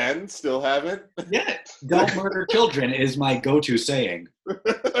 Ben, still haven't? Yeah, don't murder children is my go-to saying. What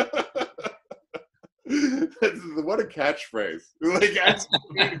a catchphrase. Like,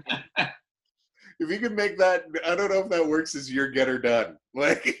 if you could make that, I don't know if that works as your get her done.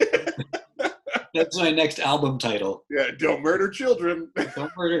 Like, that's my next album title. Yeah, don't murder children.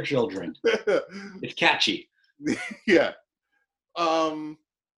 Don't murder children. It's catchy. Yeah.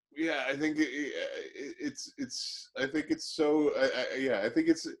 Yeah, I think it's I think it's so I think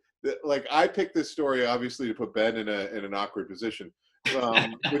it's like I picked this story obviously to put Ben in an awkward position,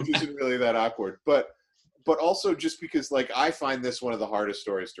 which isn't really that awkward, but also just because like I find this one of the hardest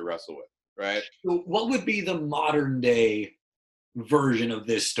stories to wrestle with, right? So what would be the modern day version of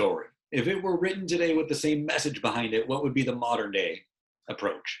this story? If it were written today with the same message behind it, what would be the modern day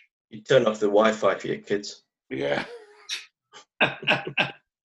approach? You turn off the Wi-Fi for your kids. Yeah.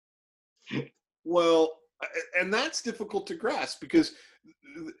 Well, and that's difficult to grasp because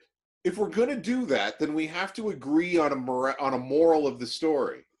if we're going to do that, then we have to agree on a moral of the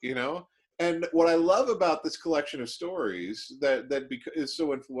story, And what I love about this collection of stories that is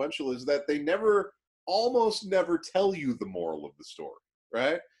so influential is that they almost never tell you the moral of the story,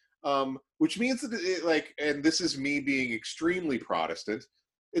 right? Which means that and this is me being extremely Protestant,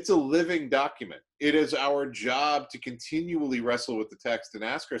 it's a living document. It is our job to continually wrestle with the text and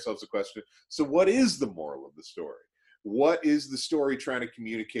ask ourselves the question, so what is the moral of the story? what is the story trying to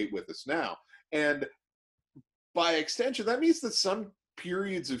communicate with us now? And by extension, that means that some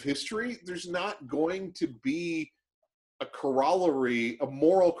periods of history, there's not going to be a corollary, a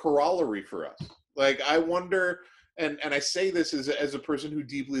moral corollary for us. Like, I wonder, and I say this as a person who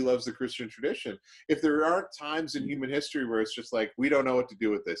deeply loves the Christian tradition, if there aren't times in human history where it's just like, we don't know what to do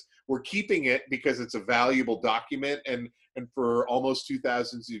with this. We're keeping it because it's a valuable document, and for almost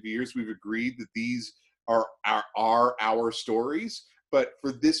 2,000 years, we've agreed that these are our stories. But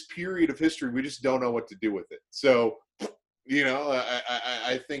for this period of history, we just don't know what to do with it. So,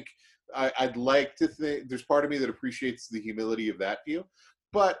 I think I'd like to think, there's part of me that appreciates the humility of that view,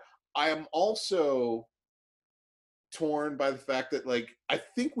 but I am also torn by the fact that, like, I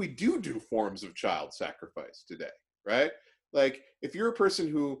think we do forms of child sacrifice today, right? Like, if you're a person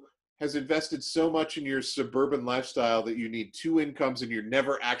who has invested so much in your suburban lifestyle that you need 2 incomes and you're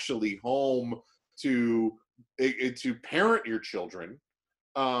never actually home to parent your children,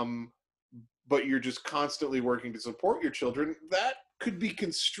 but you're just constantly working to support your children, that could be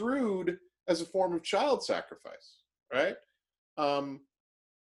construed as a form of child sacrifice, right?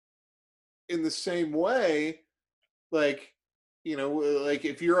 In the same way, like, like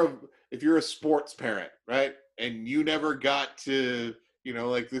if you're a sports parent, right, and you never got to,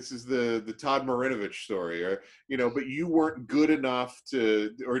 like, this is the Todd Marinovich story, or, but you weren't good enough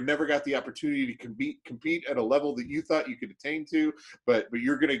to, or never got the opportunity to compete at a level that you thought you could attain to, but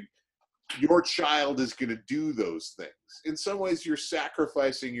your child is going to do those things. In some ways, you're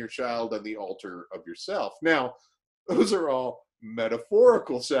sacrificing your child on the altar of yourself. Now, those are all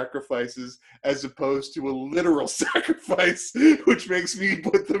metaphorical sacrifices as opposed to a literal sacrifice, which makes me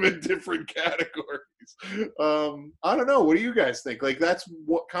put them in different categories. I don't know. What do you guys think? Like, that's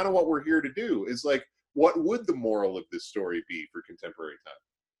what we're here to do, is like, what would the moral of this story be for contemporary time?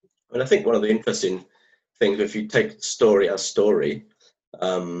 And I think one of the interesting things, if you take story as story,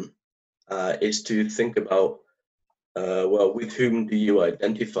 is to think about, well, with whom do you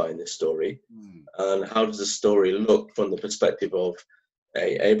identify in this story? And how does the story look from the perspective of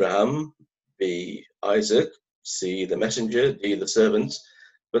A, Abraham, B, Isaac, C, the messenger, D, the servants?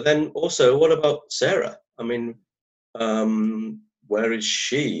 But then also, what about Sarah? I mean, where is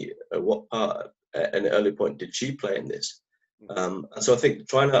she? What part, at an early point, did she play in this? And so I think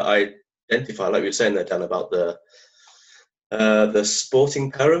trying to identify, like you were saying there, Dan, about the sporting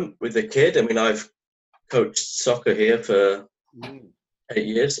parent with the kid. I mean, I've coached soccer here for 8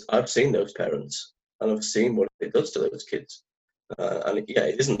 years. I've seen those parents, and I've seen what it does to those kids. And yeah,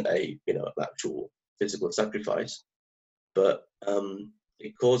 it isn't an actual physical sacrifice, but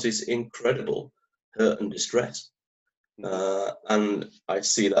it causes incredible hurt and distress. And I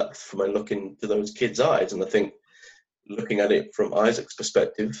see that from looking to those kids' eyes, and I think, looking at it from Isaac's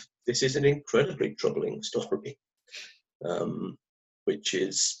perspective, this is an incredibly troubling story. Which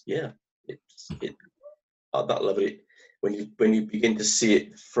is, it at that level, when you begin to see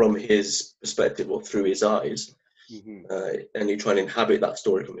it from his perspective or through his eyes, and you try and inhabit that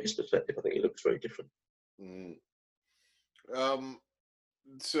story from his perspective, I think it looks very different.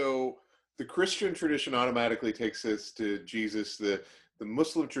 So the Christian tradition automatically takes us to Jesus. The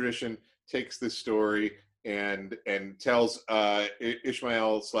Muslim tradition takes this story and tells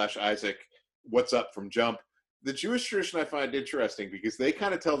Ishmael/Isaac what's up from jump. The Jewish tradition I find interesting because they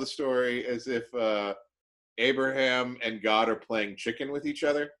kind of tell the story as if Abraham and God are playing chicken with each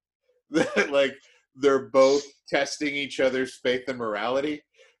other. Like, they're both testing each other's faith and morality.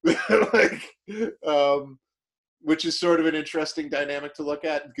 Which is sort of an interesting dynamic to look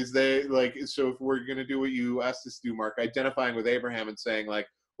at, because they, like, so if we're going to do what you asked us to do, Mark, identifying with Abraham and saying, like,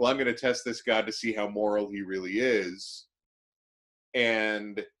 well, I'm going to test this God to see how moral he really is.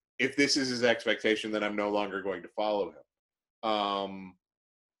 And if this is his expectation, then I'm no longer going to follow him.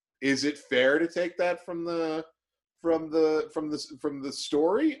 Is it fair to take that from the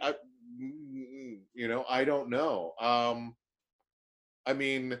story? I don't know. I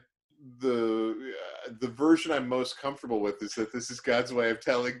mean, the version I'm most comfortable with is that this is God's way of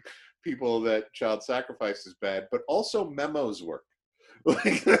telling people that child sacrifice is bad, but also memos work.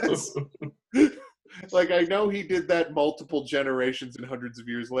 Like, that's, like, I know he did that multiple generations and hundreds of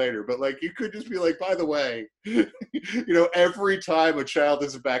years later, but, like, you could just be like, by the way, every time a child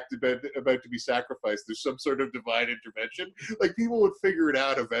is about to be sacrificed, there's some sort of divine intervention. Like, people would figure it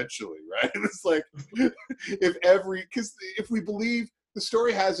out eventually, right? And it's like, because if we believe, the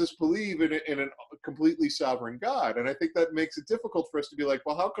story has us believe in a completely sovereign God. And I think that makes it difficult for us to be like,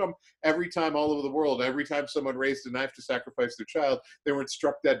 well, how come every time all over the world, every time someone raised a knife to sacrifice their child, they weren't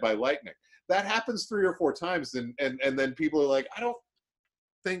struck dead by lightning? That happens 3 or 4 times. And then people are like, I don't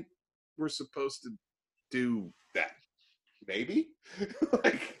think we're supposed to do that. maybe.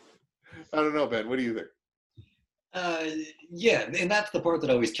 Like, I don't know, Ben. What do you think? Yeah, and that's the part that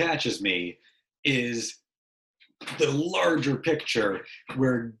always catches me is the larger picture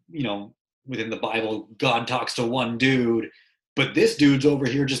where, within the Bible, God talks to one dude, but this dude's over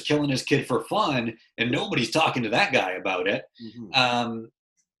here just killing his kid for fun, and nobody's talking to that guy about it. Mm-hmm.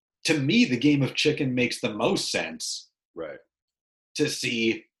 To me, the game of chicken makes the most sense. Right. To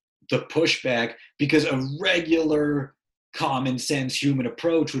see the pushback, because a regular common sense human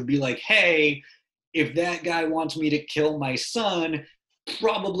approach would be like, hey, if that guy wants me to kill my son,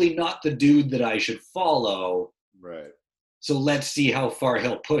 probably not the dude that I should follow. Right. So let's see how far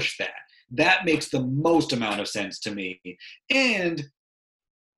he'll push that. That makes the most amount of sense to me. And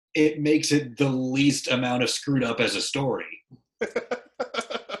it makes it the least amount of screwed up as a story.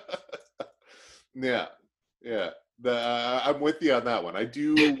 Yeah. I'm with you on that one. I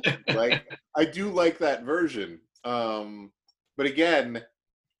do like that version. But again,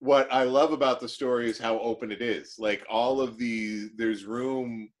 what I love about the story is how open it is. Like all of these, there's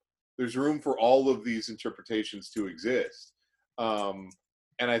room for all of these interpretations to exist. And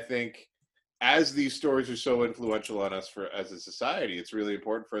I think as these stories are so influential on us as a society, it's really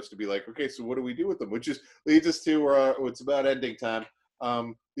important for us to be like, okay, so what do we do with them? Which leads us to it's about ending time.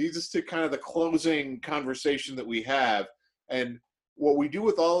 Leads us to kind of the closing conversation that we have. And what we do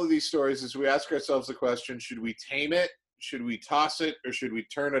with all of these stories is we ask ourselves the question, should we tame it? Should we toss it, or should we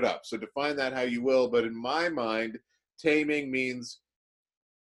turn it up? So define that how you will, but in my mind, taming means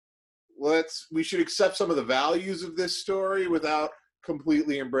we should accept some of the values of this story without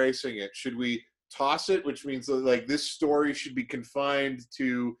completely embracing it. Should we toss it, which means like this story should be confined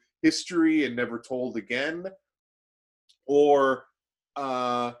to history and never told again? Or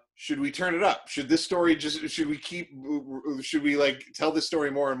should we turn it up? Should we like tell this story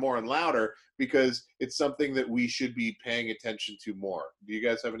more and more and louder, because it's something that we should be paying attention to more? Do you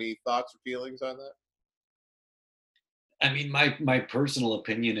guys have any thoughts or feelings on that? I mean, my personal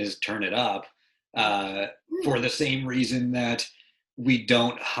opinion is turn it up, for the same reason that we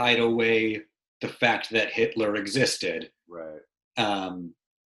don't hide away the fact that Hitler existed. Right.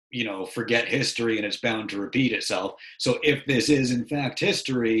 Forget history and it's bound to repeat itself. So if this is in fact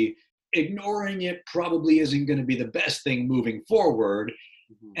history, ignoring it probably isn't going to be the best thing moving forward.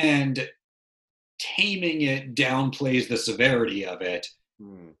 Mm-hmm. And taming it downplays the severity of it.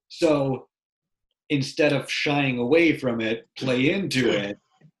 Mm. So instead of shying away from it, play into it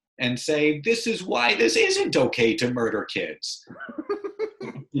and say, this is why this isn't okay to murder kids.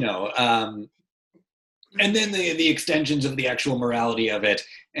 And then the extensions of the actual morality of it,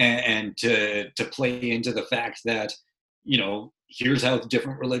 and to play into the fact that, here's how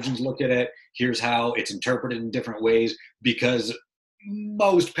different religions look at it, here's how it's interpreted in different ways, because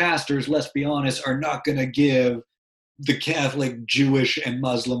most pastors, let's be honest, are not going to give the Catholic, Jewish, and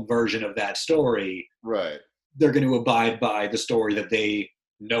Muslim version of that story. Right. They're going to abide by the story that they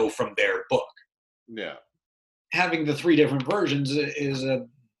know from their book. Yeah. Having the three different versions is a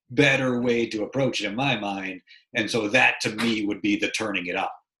better way to approach it in my mind. And so that to me would be the turning it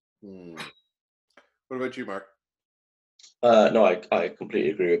up. What about you, Mark? No, I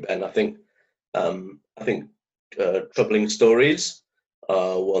completely agree with Ben. I think troubling stories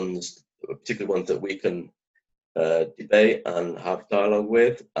are particularly ones that we can debate and have dialogue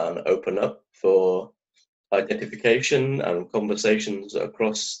with and open up for identification and conversations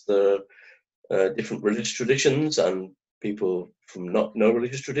across the different religious traditions and people from no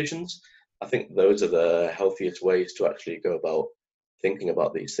religious traditions. I think those are the healthiest ways to actually go about thinking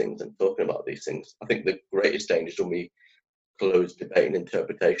about these things and talking about these things. I think the greatest danger is when we close debate and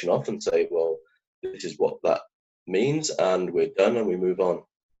interpretation off and say, well, this is what that means, and we're done and we move on.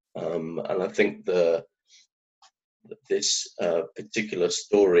 And I think this particular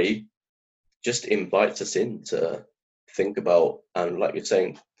story just invites us in to think about, and like you're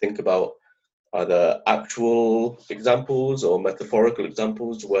saying, think about either actual examples or metaphorical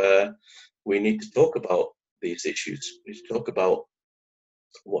examples where we need to talk about these issues. We need to talk about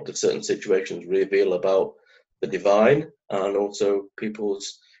what do certain situations reveal about the divine, and also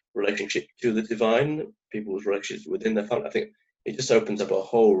people's relationship to the divine, people's relationships within their family. I think it just opens up a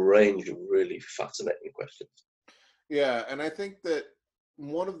whole range of really fascinating questions. Yeah, and I think that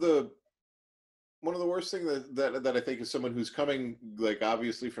one of the worst things that I think is someone who's coming, like,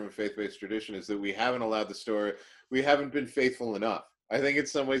 obviously from a faith-based tradition, is that we haven't allowed the story, we haven't been faithful enough. I think in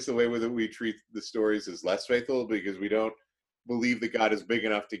some ways the way that we treat the stories is less faithful, because we don't believe that God is big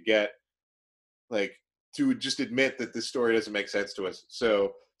enough to just admit that this story doesn't make sense to us.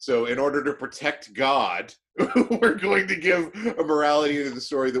 So in order to protect God, we're going to give a morality to the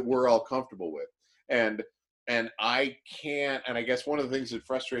story that we're all comfortable with. And I can't, and I guess one of the things that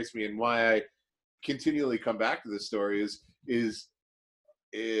frustrates me and why I continually come back to this story is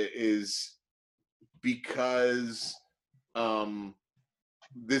because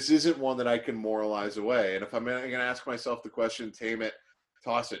this isn't one that I can moralize away. And if I'm going to ask myself the question, tame it,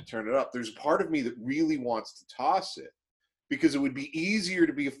 toss it, turn it up, there's a part of me that really wants to toss it, because it would be easier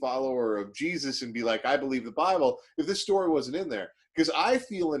to be a follower of Jesus and be like, I believe the Bible, if this story wasn't in there. Because I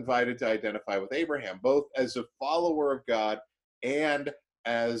feel invited to identify with Abraham, both as a follower of God and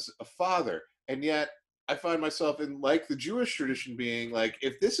as a father. And yet I find myself in, like, the Jewish tradition being like,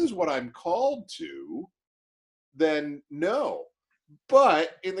 if this is what I'm called to, then no.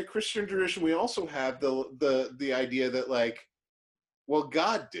 But in the Christian tradition, we also have the idea that, like, well,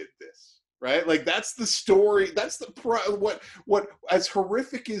 God did this, right? Like, that's the story. That's what as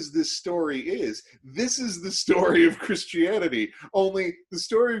horrific as this story is, this is the story of Christianity. Only the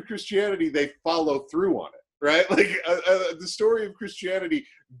story of Christianity, they follow through on it, right? Like, the story of Christianity,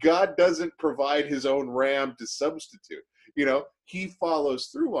 God doesn't provide his own ram to substitute. You know, he follows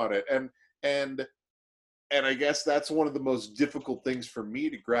through on it, and I guess that's one of the most difficult things for me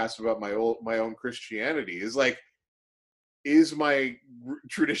to grasp about my own Christianity is, like, is my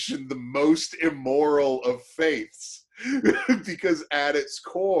tradition the most immoral of faiths? Because at its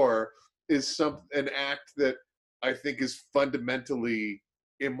core is an act that I think is fundamentally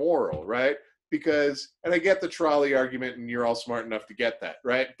immoral, right? Because, and I get the trolley argument, and you're all smart enough to get that,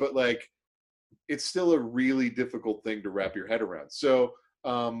 right? But, like, it's still a really difficult thing to wrap your head around. So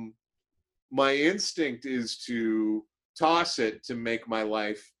my instinct is to toss it to make my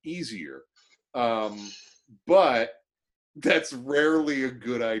life easier. But that's rarely a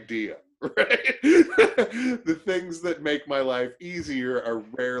good idea, right? The things that make my life easier are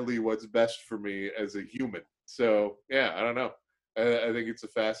rarely what's best for me as a human. So, yeah, I don't know. I think it's a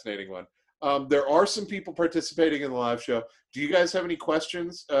fascinating one. There are some people participating in the live show. Do you guys have any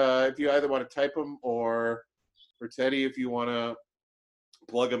questions? If you either want to type them, or Teddy, if you want to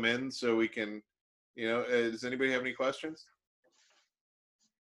plug them in so we can, does anybody have any questions?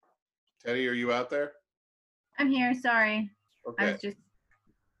 Teddy, are you out there? I'm here. Sorry. Okay. I was just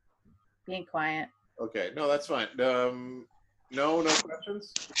being quiet. Okay. No, that's fine. No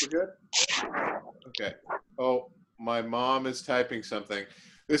questions? We're good? Okay. Oh, my mom is typing something.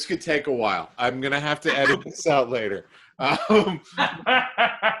 This could take a while. I'm going to have to edit this out later.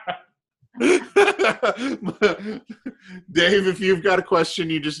 Dave, if you've got a question,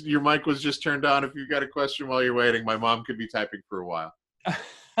 your mic was just turned on. If you've got a question while you're waiting, my mom could be typing for a while.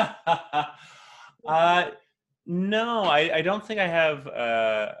 No, I don't think I have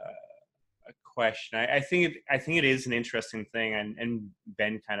a question. I think it is an interesting thing, and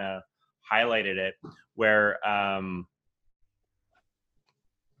Ben kind of highlighted it, where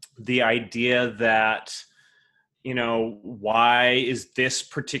the idea that, why is this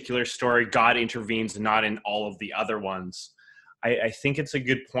particular story God intervenes, not in all of the other ones? I think it's a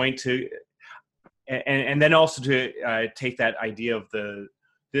good point to, and then also to take that idea of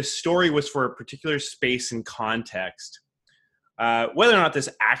this story was for a particular space and context. Whether or not this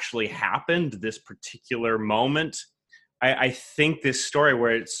actually happened, this particular moment, I think this story,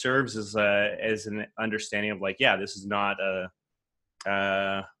 where it serves as an understanding of, like, yeah, this is not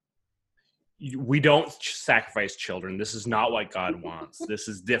we don't sacrifice children. This is not what God wants. This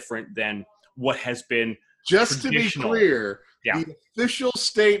is different than what has been just traditional. To be clear. Yeah. The official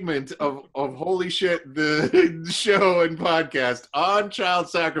statement of Holy Shit, the show and podcast on child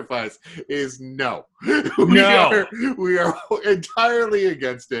sacrifice is no. We are entirely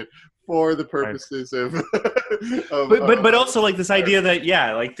against it for the purposes of but also, like, this idea that,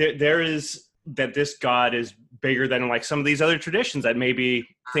 yeah, like there is that this God is bigger than, like, some of these other traditions, that maybe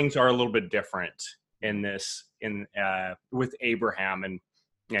things are a little bit different with Abraham, and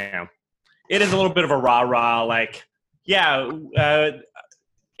it is a little bit of a rah-rah, like, yeah,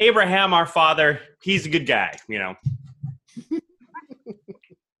 Abraham, our father, he's a good guy,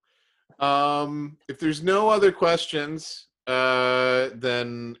 If there's no other questions,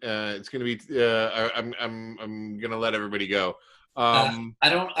 then it's going to be. I'm going to let everybody go. I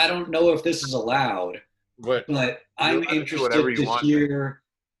don't know if this is allowed, but I'm interested to hear.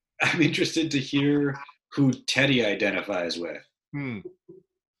 I'm interested to hear who Teddy identifies with.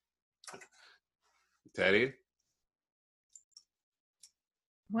 Teddy?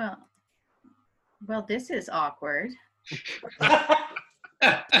 Well, this is awkward. I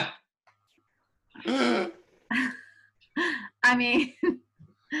mean,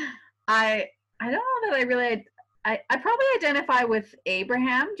 I don't know that I really. I probably identify with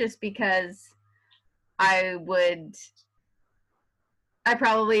Abraham, just because I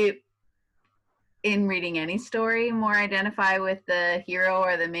probably in reading any story, more identify with the hero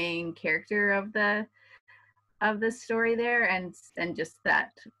or the main character of the story there, and just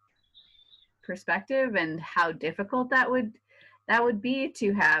that perspective, and how difficult that would be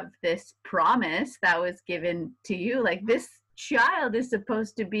to have this promise that was given to you. Like, this child is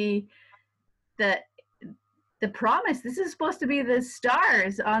supposed to be the promise. This is supposed to be the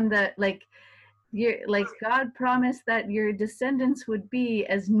stars on the, like, God promised that your descendants would be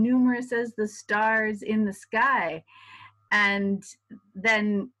as numerous as the stars in the sky. And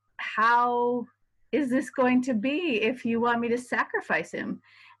then how is this going to be if you want me to sacrifice him?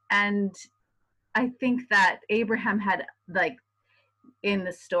 And I think that Abraham had, like, in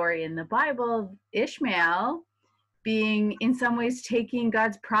the story in the Bible, Ishmael being in some ways taking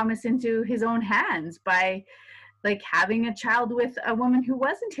God's promise into his own hands by, like, having a child with a woman who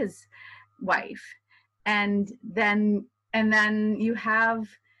wasn't his wife. And then you have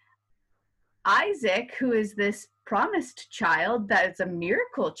Isaac, who is this promised child that's a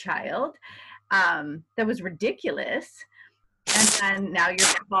miracle child, that was ridiculous. And then now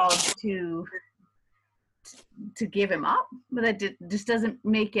you're called to give him up. But that just doesn't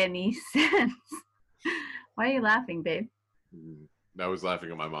make any sense. Why are you laughing, babe? I was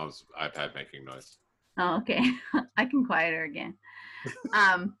laughing at my mom's iPad making noise. Oh, okay. I can quiet her again.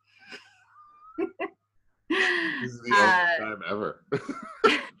 This is the only time ever.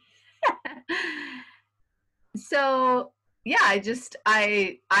 So yeah, I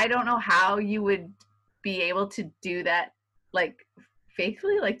don't know how you would be able to do that, like,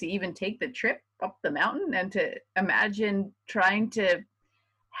 faithfully, like, to even take the trip up the mountain, and to imagine trying to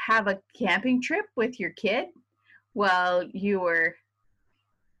have a camping trip with your kid while you were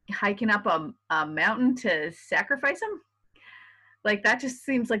hiking up a mountain to sacrifice him. Like, that just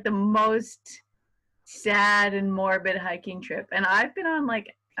seems like the most sad and morbid hiking trip. And I've been on,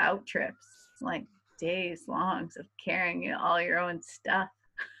 like, out trips, like, days long, of carrying all your own stuff.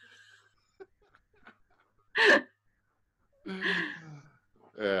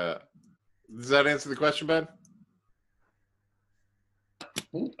 Yeah. Does that answer the question, Ben?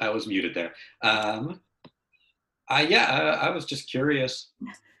 Ooh, I was muted there. I was just curious.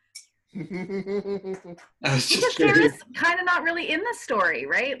 I was just curious. Kind of not really in the story,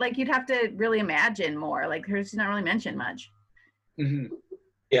 right? Like, you'd have to really imagine more. Like, there's not really mentioned much. Mm-hmm.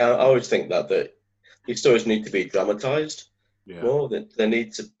 Yeah, I always think that these stories need to be dramatized more. There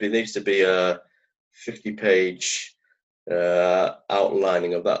needs to be a 50-page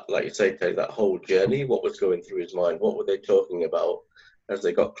outlining of that, like you say, take that whole journey. What was going through his mind? What were they talking about as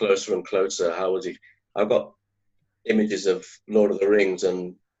they got closer and closer? How was he? I've got images of Lord of the Rings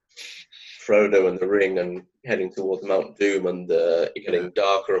and Frodo and the ring, and heading towards Mount Doom, and getting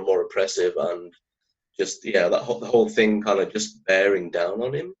darker and more oppressive, and just the whole thing kind of just bearing down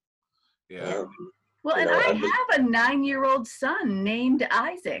on him. Yeah. Well, and I have a 9-year-old son named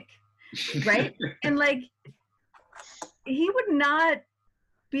Isaac, right? And, like, he would not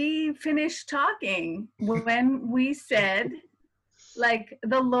be finished talking when we said, like,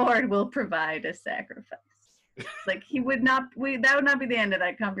 the Lord will provide a sacrifice. Like, he would not. That would not be the end of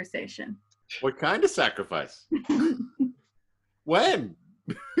that conversation. What kind of sacrifice? When?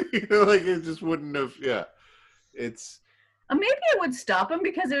 Like, it just wouldn't have. Yeah, it's. Maybe it would stop him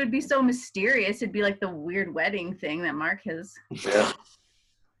because it would be so mysterious. It'd be like the weird wedding thing that Mark has. Yeah.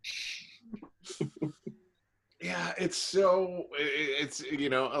 Yeah, it's so. It's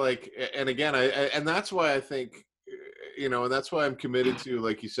like, and again, and that's why I think. And that's why I'm committed to,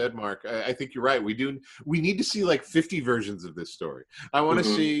 like you said, Mark. I think you're right. We need to see like 50 versions of this story. I want to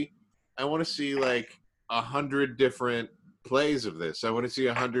see like 100 different plays of this. I want to see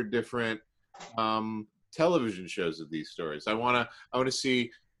 100 different television shows of these stories. I want to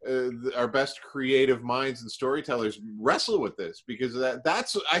see our best creative minds and storytellers wrestle with this, because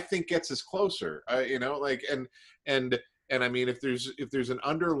that's I think gets us closer. And I mean, if there's an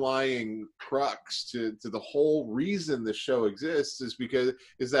underlying crux to the whole reason the show exists, is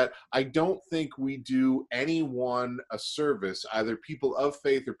that I don't think we do anyone a service, either people of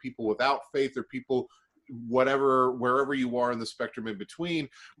faith or people without faith or people wherever you are in the spectrum in between.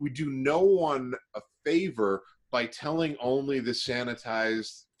 We do no one a favor by telling only the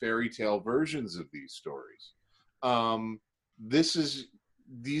sanitized fairy tale versions of these stories.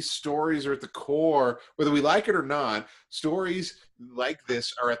 These stories are at the core, whether we like it or not. Stories like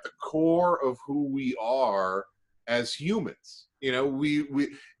this are at the core of who we are as humans.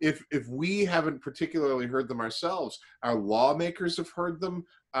 If we haven't particularly heard them ourselves, our lawmakers have heard them.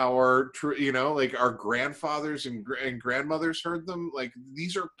 Our grandfathers and grandmothers heard them. Like,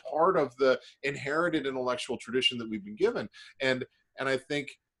 these are part of the inherited intellectual tradition that we've been given. And I think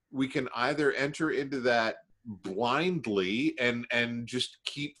either enter into that blindly and just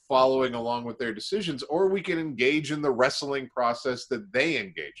keep following along with their decisions, or we can engage in the wrestling process that they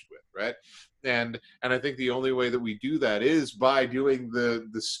engaged with, right? And I think the only way that we do that is by doing the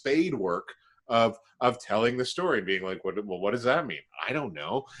spade work of telling the story and being like, what does that mean? I don't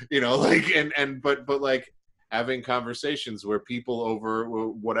know, like, but like having conversations where people over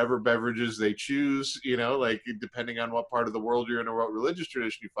whatever beverages they choose, like depending on what part of the world you're in or what religious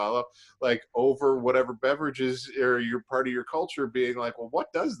tradition you follow, like over whatever beverages or your part of your culture, being like, well,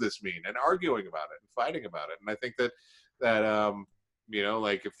 what does this mean? And arguing about it and fighting about it. And I think that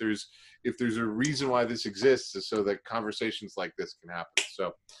like if there's a reason why this exists is so that conversations like this can happen.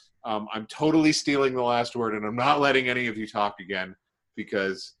 So I'm totally stealing the last word, and I'm not letting any of you talk again,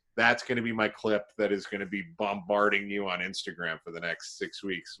 because that's going to be my clip that is going to be bombarding you on Instagram for the next 6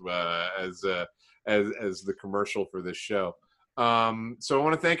 weeks as the commercial for this show. So I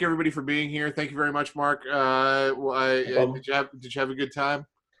want to thank everybody for being here. Thank you very much, Mark. Did you have a good time?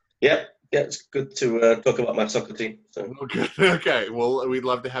 Yeah, it's good to talk about my soccer team. So. Okay. Well, we'd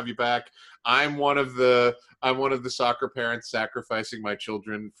love to have you back. I'm one of the soccer parents sacrificing my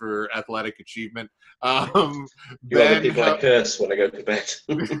children for athletic achievement. You other people I curse when I go to bed.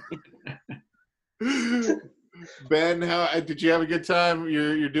 Ben, how did you have a good time?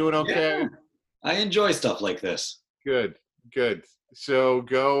 You're doing okay? Yeah, I enjoy stuff like this. Good. So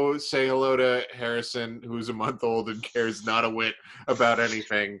go say hello to Harrison, who's a month old and cares not a whit about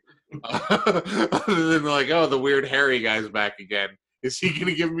anything. Other than like, oh, the weird hairy guy's back again. Is he going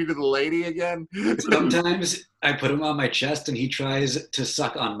to give me to the lady again? Sometimes I put him on my chest and he tries to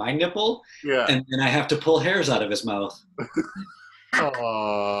suck on my nipple. Yeah. And then I have to pull hairs out of his mouth.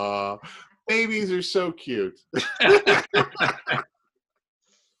 Aww. Babies are so cute.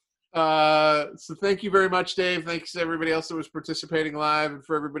 So thank you very much, Dave. Thanks to everybody else that was participating live, and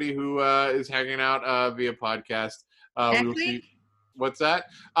for everybody who is hanging out via podcast. We will see. What's that?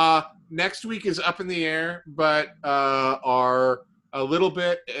 Next week is up in the air, but are a little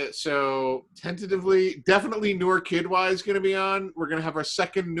bit. So tentatively, definitely Noor Kidwai is going to be on. We're going to have our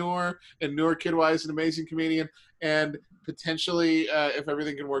second Noor, and Noor Kidwai is an amazing comedian, and potentially, if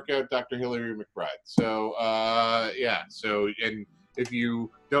everything can work out, Dr. Hillary McBride. So yeah. So, and if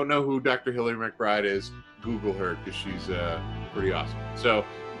you don't know who Dr. Hillary McBride is, Google her, because she's pretty awesome. So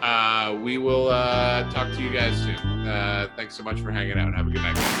we will talk to you guys soon. Thanks so much for hanging out. Have a good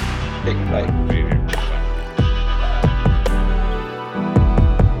night. Bye.